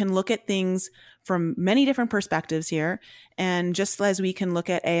 because you can look at things from many different perspectives here. And just as we can look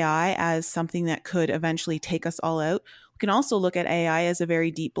at AI as something that could eventually take us all out, we can also look at AI as a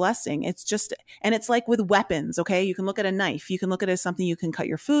very deep blessing. It's just, and it's like with weapons, okay? You can look at a knife, you can look at it as something you can cut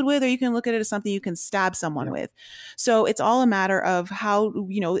your food with, or you can look at it as something you can stab someone with. So it's all a matter of how,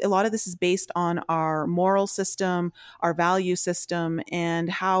 a lot of this is based on our moral system, our value system, and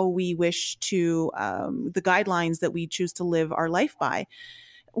how we wish to, the guidelines that we choose to live our life by.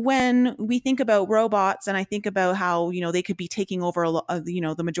 When we think about robots, and I think about how, they could be taking over,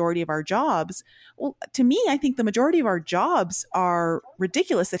 the majority of our jobs. Well, to me, I think the majority of our jobs are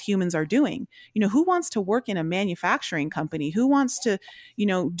ridiculous that humans are doing. Who wants to work in a manufacturing company? Who wants to,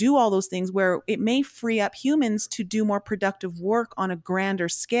 do all those things where it may free up humans to do more productive work on a grander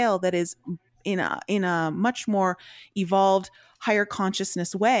scale that is in a much more evolved, higher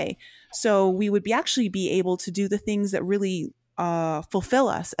consciousness way. So we would actually be able to do the things that really fulfill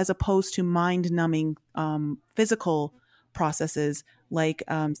us, as opposed to mind-numbing physical processes like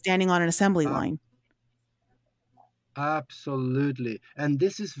standing on an assembly line. Absolutely. And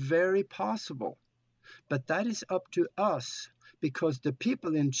this is very possible. But that is up to us, because the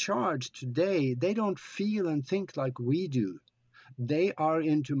people in charge today, they don't feel and think like we do. They are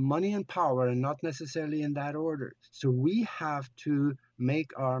into money and power, and not necessarily in that order. So we have to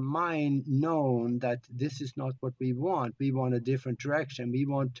make our mind known that this is not what we want. We want a different direction. We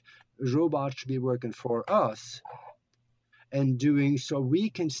want robots to be working for us. And doing so, we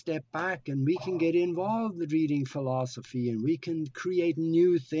can step back and we can get involved with reading philosophy, and we can create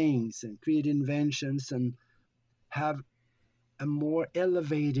new things and create inventions and have a more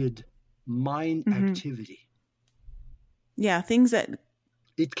elevated mind activity. Yeah, things that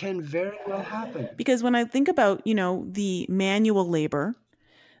it can very well happen. Because when I think about, the manual labor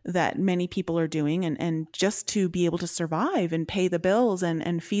that many people are doing, and just to be able to survive and pay the bills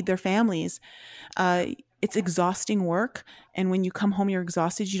and feed their families, it's exhausting work. And when you come home, you're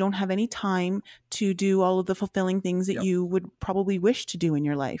exhausted. You don't have any time to do all of the fulfilling things that you would probably wish to do in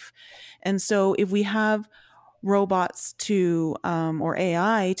your life. And so if we have robots to, or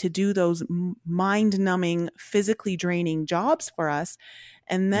AI to do those mind-numbing, physically draining jobs for us,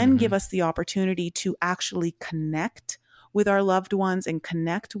 and then give us the opportunity to actually connect with our loved ones and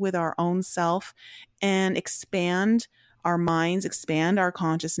connect with our own self and expand our minds, expand our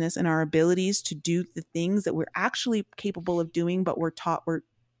consciousness and our abilities to do the things that we're actually capable of doing, but we're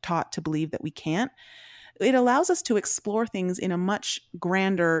taught to believe that we can't. It allows us to explore things in a much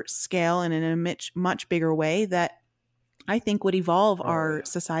grander scale and in a much bigger way that I think would evolve our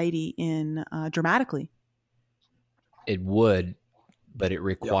society in dramatically. It would, but it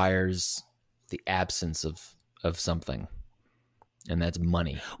requires the absence of something, and that's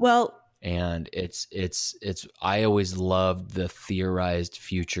money. Well, and it's I always loved the theorized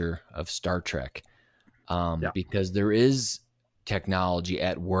future of Star Trek, because there is technology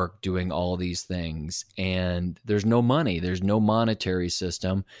at work doing all these things, and there's no money, there's no monetary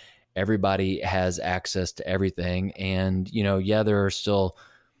system. Everybody has access to everything, and there are still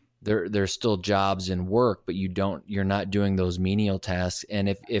there's still jobs and work, but you're not doing those menial tasks. And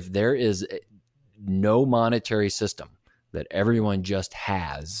if there is no monetary system that everyone just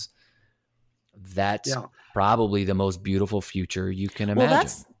has, that's probably the most beautiful future you can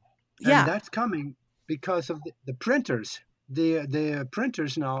imagine. And that's coming because of the printers. The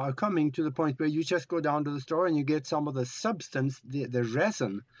printers now are coming to the point where you just go down to the store and you get some of the substance, the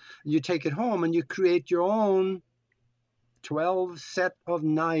resin, and you take it home and you create your own 12 set of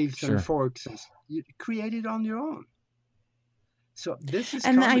knives and forks. And you create it on your own. So this is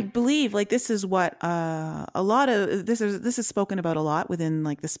coming. I believe this is what a lot of this is spoken about a lot within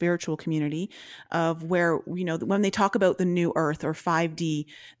the spiritual community, of where when they talk about the new earth or 5D,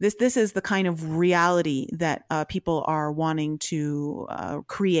 this is the kind of reality that people are wanting to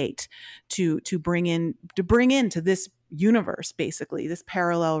create to bring into this universe, basically this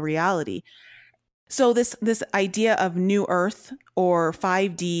parallel reality. So this idea of new earth or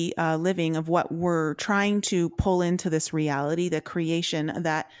 5D living, of what we're trying to pull into this reality, the creation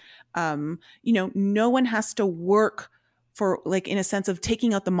that, no one has to work for, in a sense of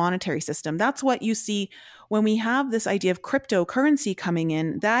taking out the monetary system. That's what you see when we have this idea of cryptocurrency coming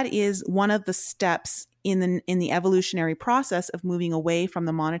in. That is one of the steps in the evolutionary process of moving away from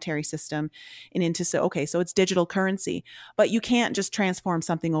the monetary system and into, so it's digital currency. But you can't just transform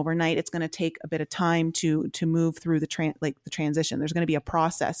something overnight. It's going to take a bit of time to move through the transition. There's going to be a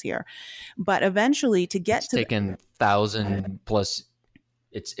process here, but eventually it's taken 1,000+.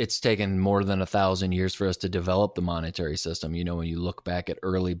 It's taken more than 1,000 years for us to develop the monetary system. When you look back at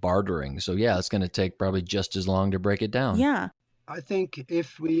early bartering, so it's going to take probably just as long to break it down. Yeah. I think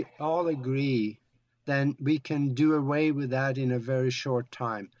if we all agree, then we can do away with that in a very short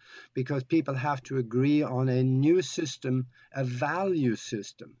time, because people have to agree on a new system, a value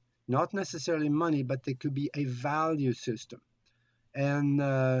system, not necessarily money, but there could be a value system. And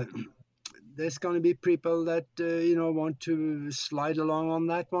there's going to be people that want to slide along on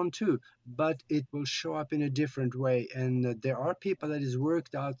that one too, but it will show up in a different way. And there are people that has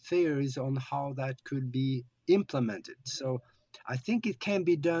worked out theories on how that could be implemented. So I think it can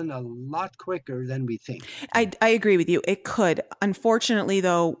be done a lot quicker than we think. I agree with you. It could. Unfortunately,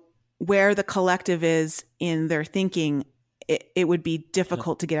 though, where the collective is in their thinking, it would be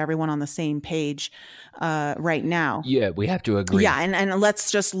difficult to get everyone on the same page right now. Yeah, we have to agree. Yeah, and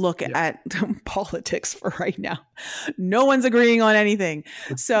let's just look at politics for right now. No one's agreeing on anything.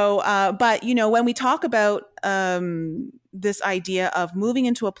 So, but when we talk about this idea of moving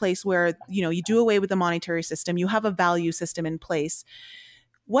into a place where you do away with the monetary system, you have a value system in place.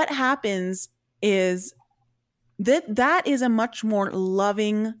 What happens is that is a much more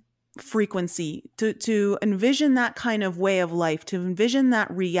loving frequency to envision that kind of way of life, to envision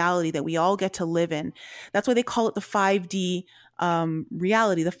that reality that we all get to live in. That's why they call it the 5D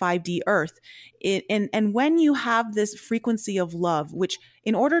reality, the 5D earth. And when you have this frequency of love, which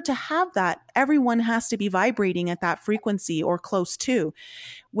in order to have that, everyone has to be vibrating at that frequency or close to.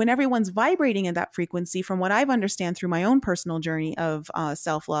 When everyone's vibrating at that frequency, from what I've understand through my own personal journey of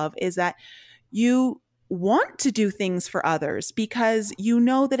self-love, is that you want to do things for others because you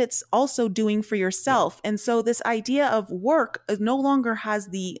know that it's also doing for yourself. And so this idea of work no longer has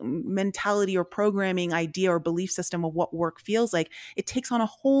the mentality or programming idea or belief system of what work feels like. It takes on a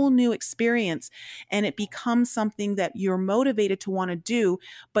whole new experience and it becomes something that you're motivated to want to do,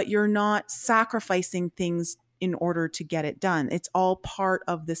 but you're not sacrificing things in order to get it done. It's all part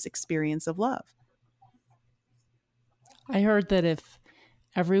of this experience of love. I heard that if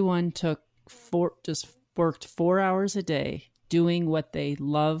everyone worked 4 hours a day doing what they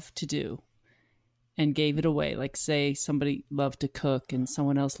love to do and gave it away, like say somebody loved to cook and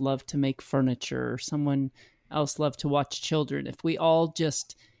someone else loved to make furniture or someone else loved to watch children, if we all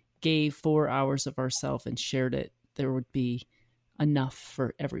just gave 4 hours of ourselves and shared it, there would be enough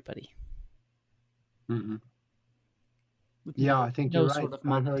for everybody. Mm-hmm. Yeah, I think you're right. No sort of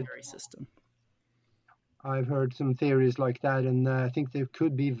monetary system. I've heard some theories like that, and I think they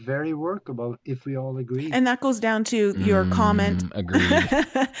could be very workable if we all agree. And that goes down to your comment. Agreed.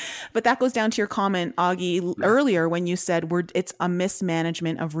 But that goes down to your comment, Aage, earlier when you said it's a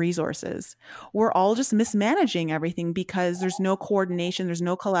mismanagement of resources. We're all just mismanaging everything because there's no coordination, there's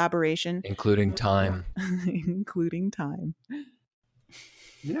no collaboration. Including time. Including time.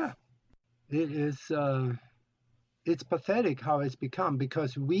 Yeah, it is... it's pathetic how it's become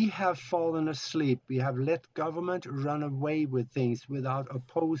because we have fallen asleep. We have let government run away with things without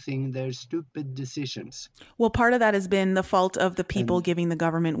opposing their stupid decisions. Well, part of that has been the fault of the people giving the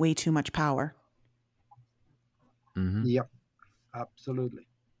government way too much power. Mm-hmm. Yep, absolutely.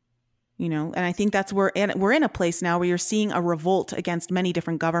 And I think that's where we're in a place now where you're seeing a revolt against many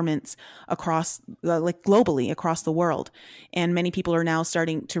different governments across, like globally across the world. And many people are now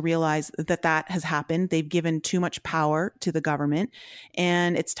starting to realize that has happened. They've given too much power to the government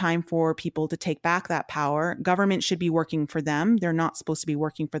and it's time for people to take back that power. Government should be working for them. They're not supposed to be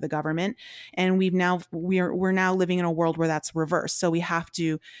working for the government. And we're now living in a world where that's reversed. So we have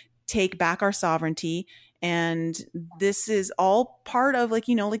to take back our sovereignty. And this is all part of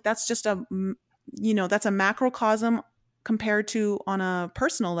that's just that's a macrocosm compared to on a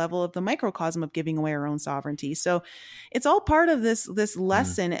personal level of the microcosm of giving away our own sovereignty. So it's all part of this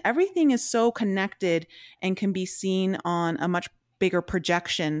lesson. Everything is so connected and can be seen on a much bigger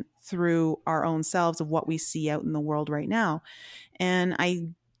projection through our own selves of what we see out in the world right now. And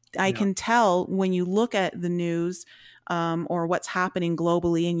I can tell when you look at the news or what's happening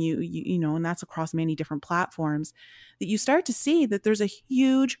globally, and and that's across many different platforms, that you start to see that there's a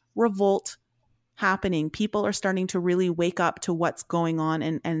huge revolt happening. People are starting to really wake up to what's going on,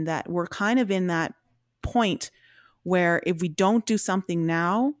 and that we're kind of in that point where if we don't do something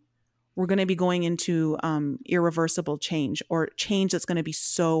now, we're going to be going into irreversible change, or change that's going to be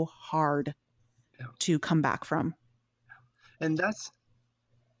so hard to come back from. And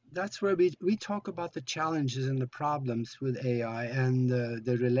that's where we talk about the challenges and the problems with AI and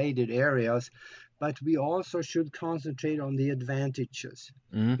the related areas, but we also should concentrate on the advantages.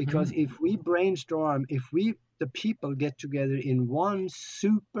 Mm-hmm. Because if we brainstorm, the people get together in one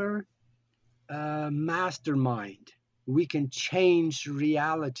super mastermind, we can change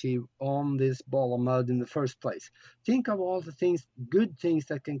reality on this ball of mud in the first place. Think of all the good things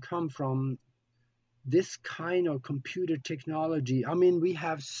that can come from this kind of computer technology, I mean, we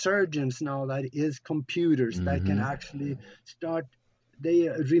have surgeons now that is computers that can actually start, they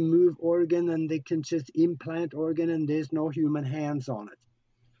remove organ and they can just implant organ and there's no human hands on it.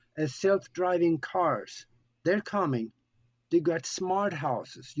 As self-driving cars, they're coming. They got smart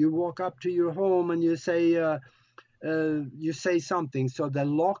houses. You walk up to your home and you say something, so the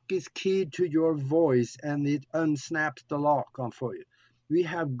lock is keyed to your voice and it unsnaps the lock on for you. We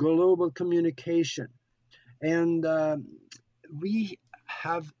have global communication, and there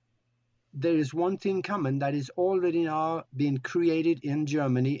is one thing common that is already now being created in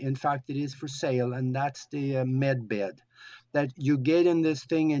Germany. In fact, it is for sale, and that's the med bed. That you get in this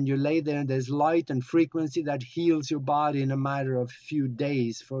thing and you lay there, and there's light and frequency that heals your body in a matter of a few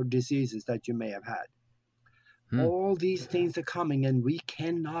days for diseases that you may have had. All these things are coming, and we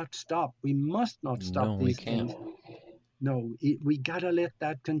cannot stop. We must not stop these things. No, we got to let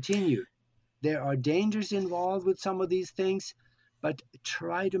that continue. There are dangers involved with some of these things, but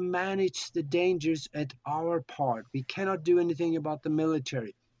try to manage the dangers at our part. We cannot do anything about the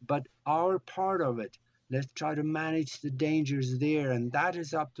military, but our part of it, let's try to manage the dangers there, and that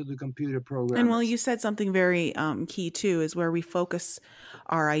is up to the computer programmers. And well, you said something very key too, is where we focus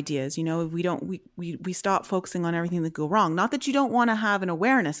our ideas. You know, we stop focusing on everything that go wrong. Not that you don't want to have an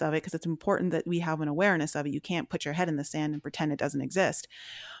awareness of it, because it's important that we have an awareness of it. You can't put your head in the sand and pretend it doesn't exist.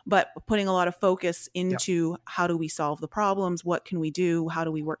 But putting a lot of focus into how do we solve the problems? What can we do? How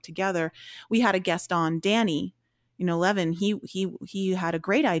do we work together? We had a guest on, Danny, Levin. He had a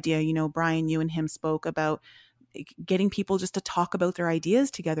great idea. Brian, you and him spoke about getting people just to talk about their ideas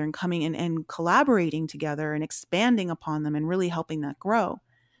together and coming in and collaborating together and expanding upon them and really helping that grow.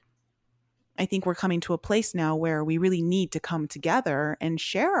 I think we're coming to a place now where we really need to come together and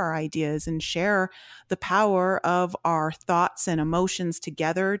share our ideas and share the power of our thoughts and emotions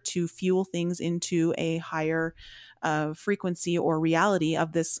together to fuel things into a higher frequency or reality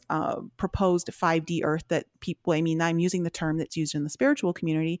of this proposed 5D Earth that people, I'm using the term that's used in the spiritual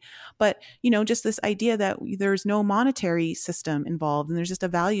community, but, just this idea that there's no monetary system involved and there's just a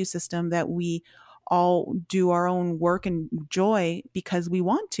value system that we all do our own work and joy because we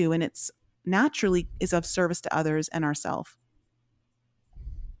want to, and it's naturally is of service to others and ourselves.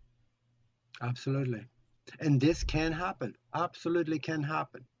 Absolutely. And this can happen. Absolutely can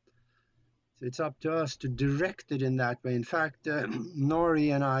happen. So it's up to us to direct it in that way. In fact,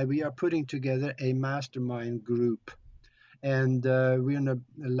 Nori and I, we are putting together a mastermind group. And we're in the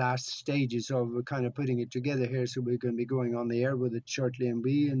last stages of kind of putting it together here. So we're going to be going on the air with it shortly. And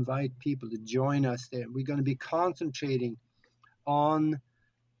we invite people to join us there. We're going to be concentrating on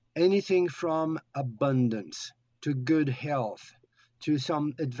anything from abundance to good health to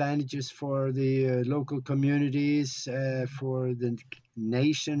some advantages for the local communities, for the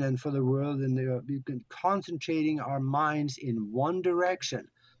nation and for the world. And we've been concentrating our minds in one direction,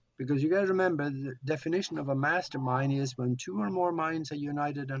 because you got to remember the definition of a mastermind is when two or more minds are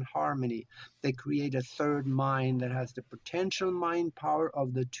united in harmony, they create a third mind that has the potential mind power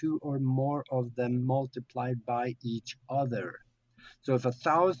of the two or more of them multiplied by each other. So if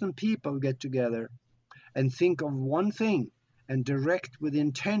 1,000 people get together and think of one thing and direct with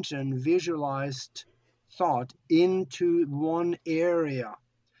intention, visualized thought into one area,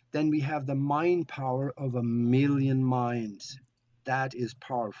 then we have the mind power of 1,000,000 minds. That is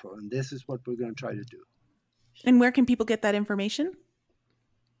powerful. And this is what we're going to try to do. And where can people get that information?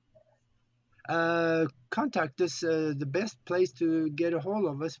 Contact us. The best place to get a hold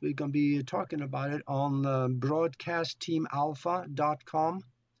of us, we're going to be talking about it on broadcastteamalpha.com.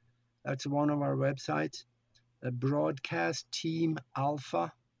 That's one of our websites,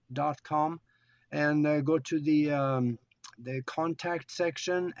 broadcastteamalpha.com, and go to the contact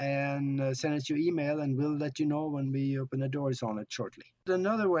section and send us your email, and we'll let you know when we open the doors on it shortly.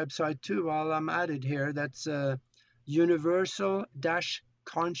 Another website too, while I'm at it here, that's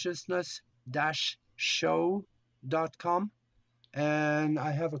universal-consciousness-show.com, and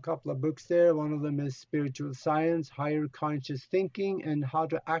I have a couple of books there. One of them is Spiritual Science, Higher Conscious Thinking, and How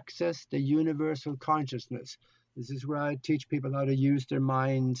to Access the Universal Consciousness. This is where I teach people how to use their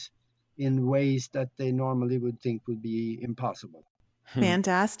minds in ways that they normally would think would be impossible.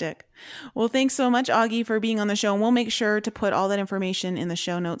 Fantastic. Well, thanks so much, Aage, for being on the show. And we'll make sure to put all that information in the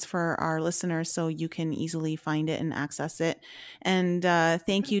show notes for our listeners so you can easily find it and access it. And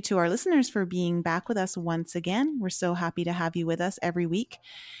thank you to our listeners for being back with us once again. We're so happy to have you with us every week.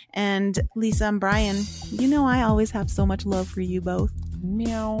 And Lisa and Brian, I always have so much love for you both.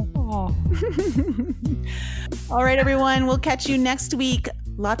 Meow. Oh. All right, everyone. We'll catch you next week.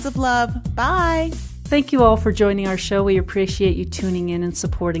 Lots of love. Bye. Thank you all for joining our show. We appreciate you tuning in and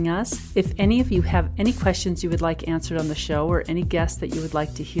supporting us. If any of you have any questions you would like answered on the show or any guests that you would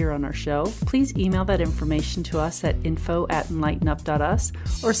like to hear on our show, please email that information to us at info@enlightenup.us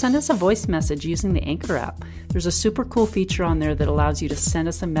or send us a voice message using the Anchor app. There's a super cool feature on there that allows you to send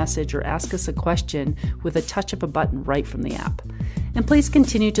us a message or ask us a question with a touch of a button right from the app. And please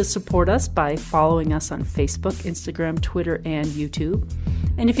continue to support us by following us on Facebook, Instagram, Twitter, and YouTube.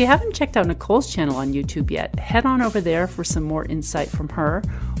 And if you haven't checked out Nicole's channel on YouTube yet, head on over there for some more insight from her,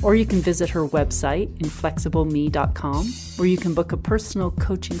 or you can visit her website, inflexibleme.com, where you can book a personal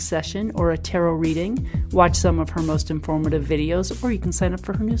coaching session or a tarot reading, watch some of her most informative videos, or you can sign up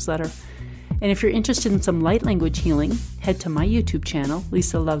for her newsletter. And if you're interested in some light language healing, head to my YouTube channel,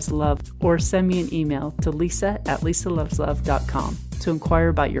 Lisa Loves Love, or send me an email to lisa@lisaloveslove.com to inquire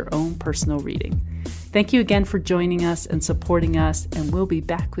about your own personal reading. Thank you again for joining us and supporting us, and we'll be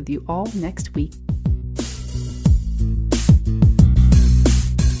back with you all next week.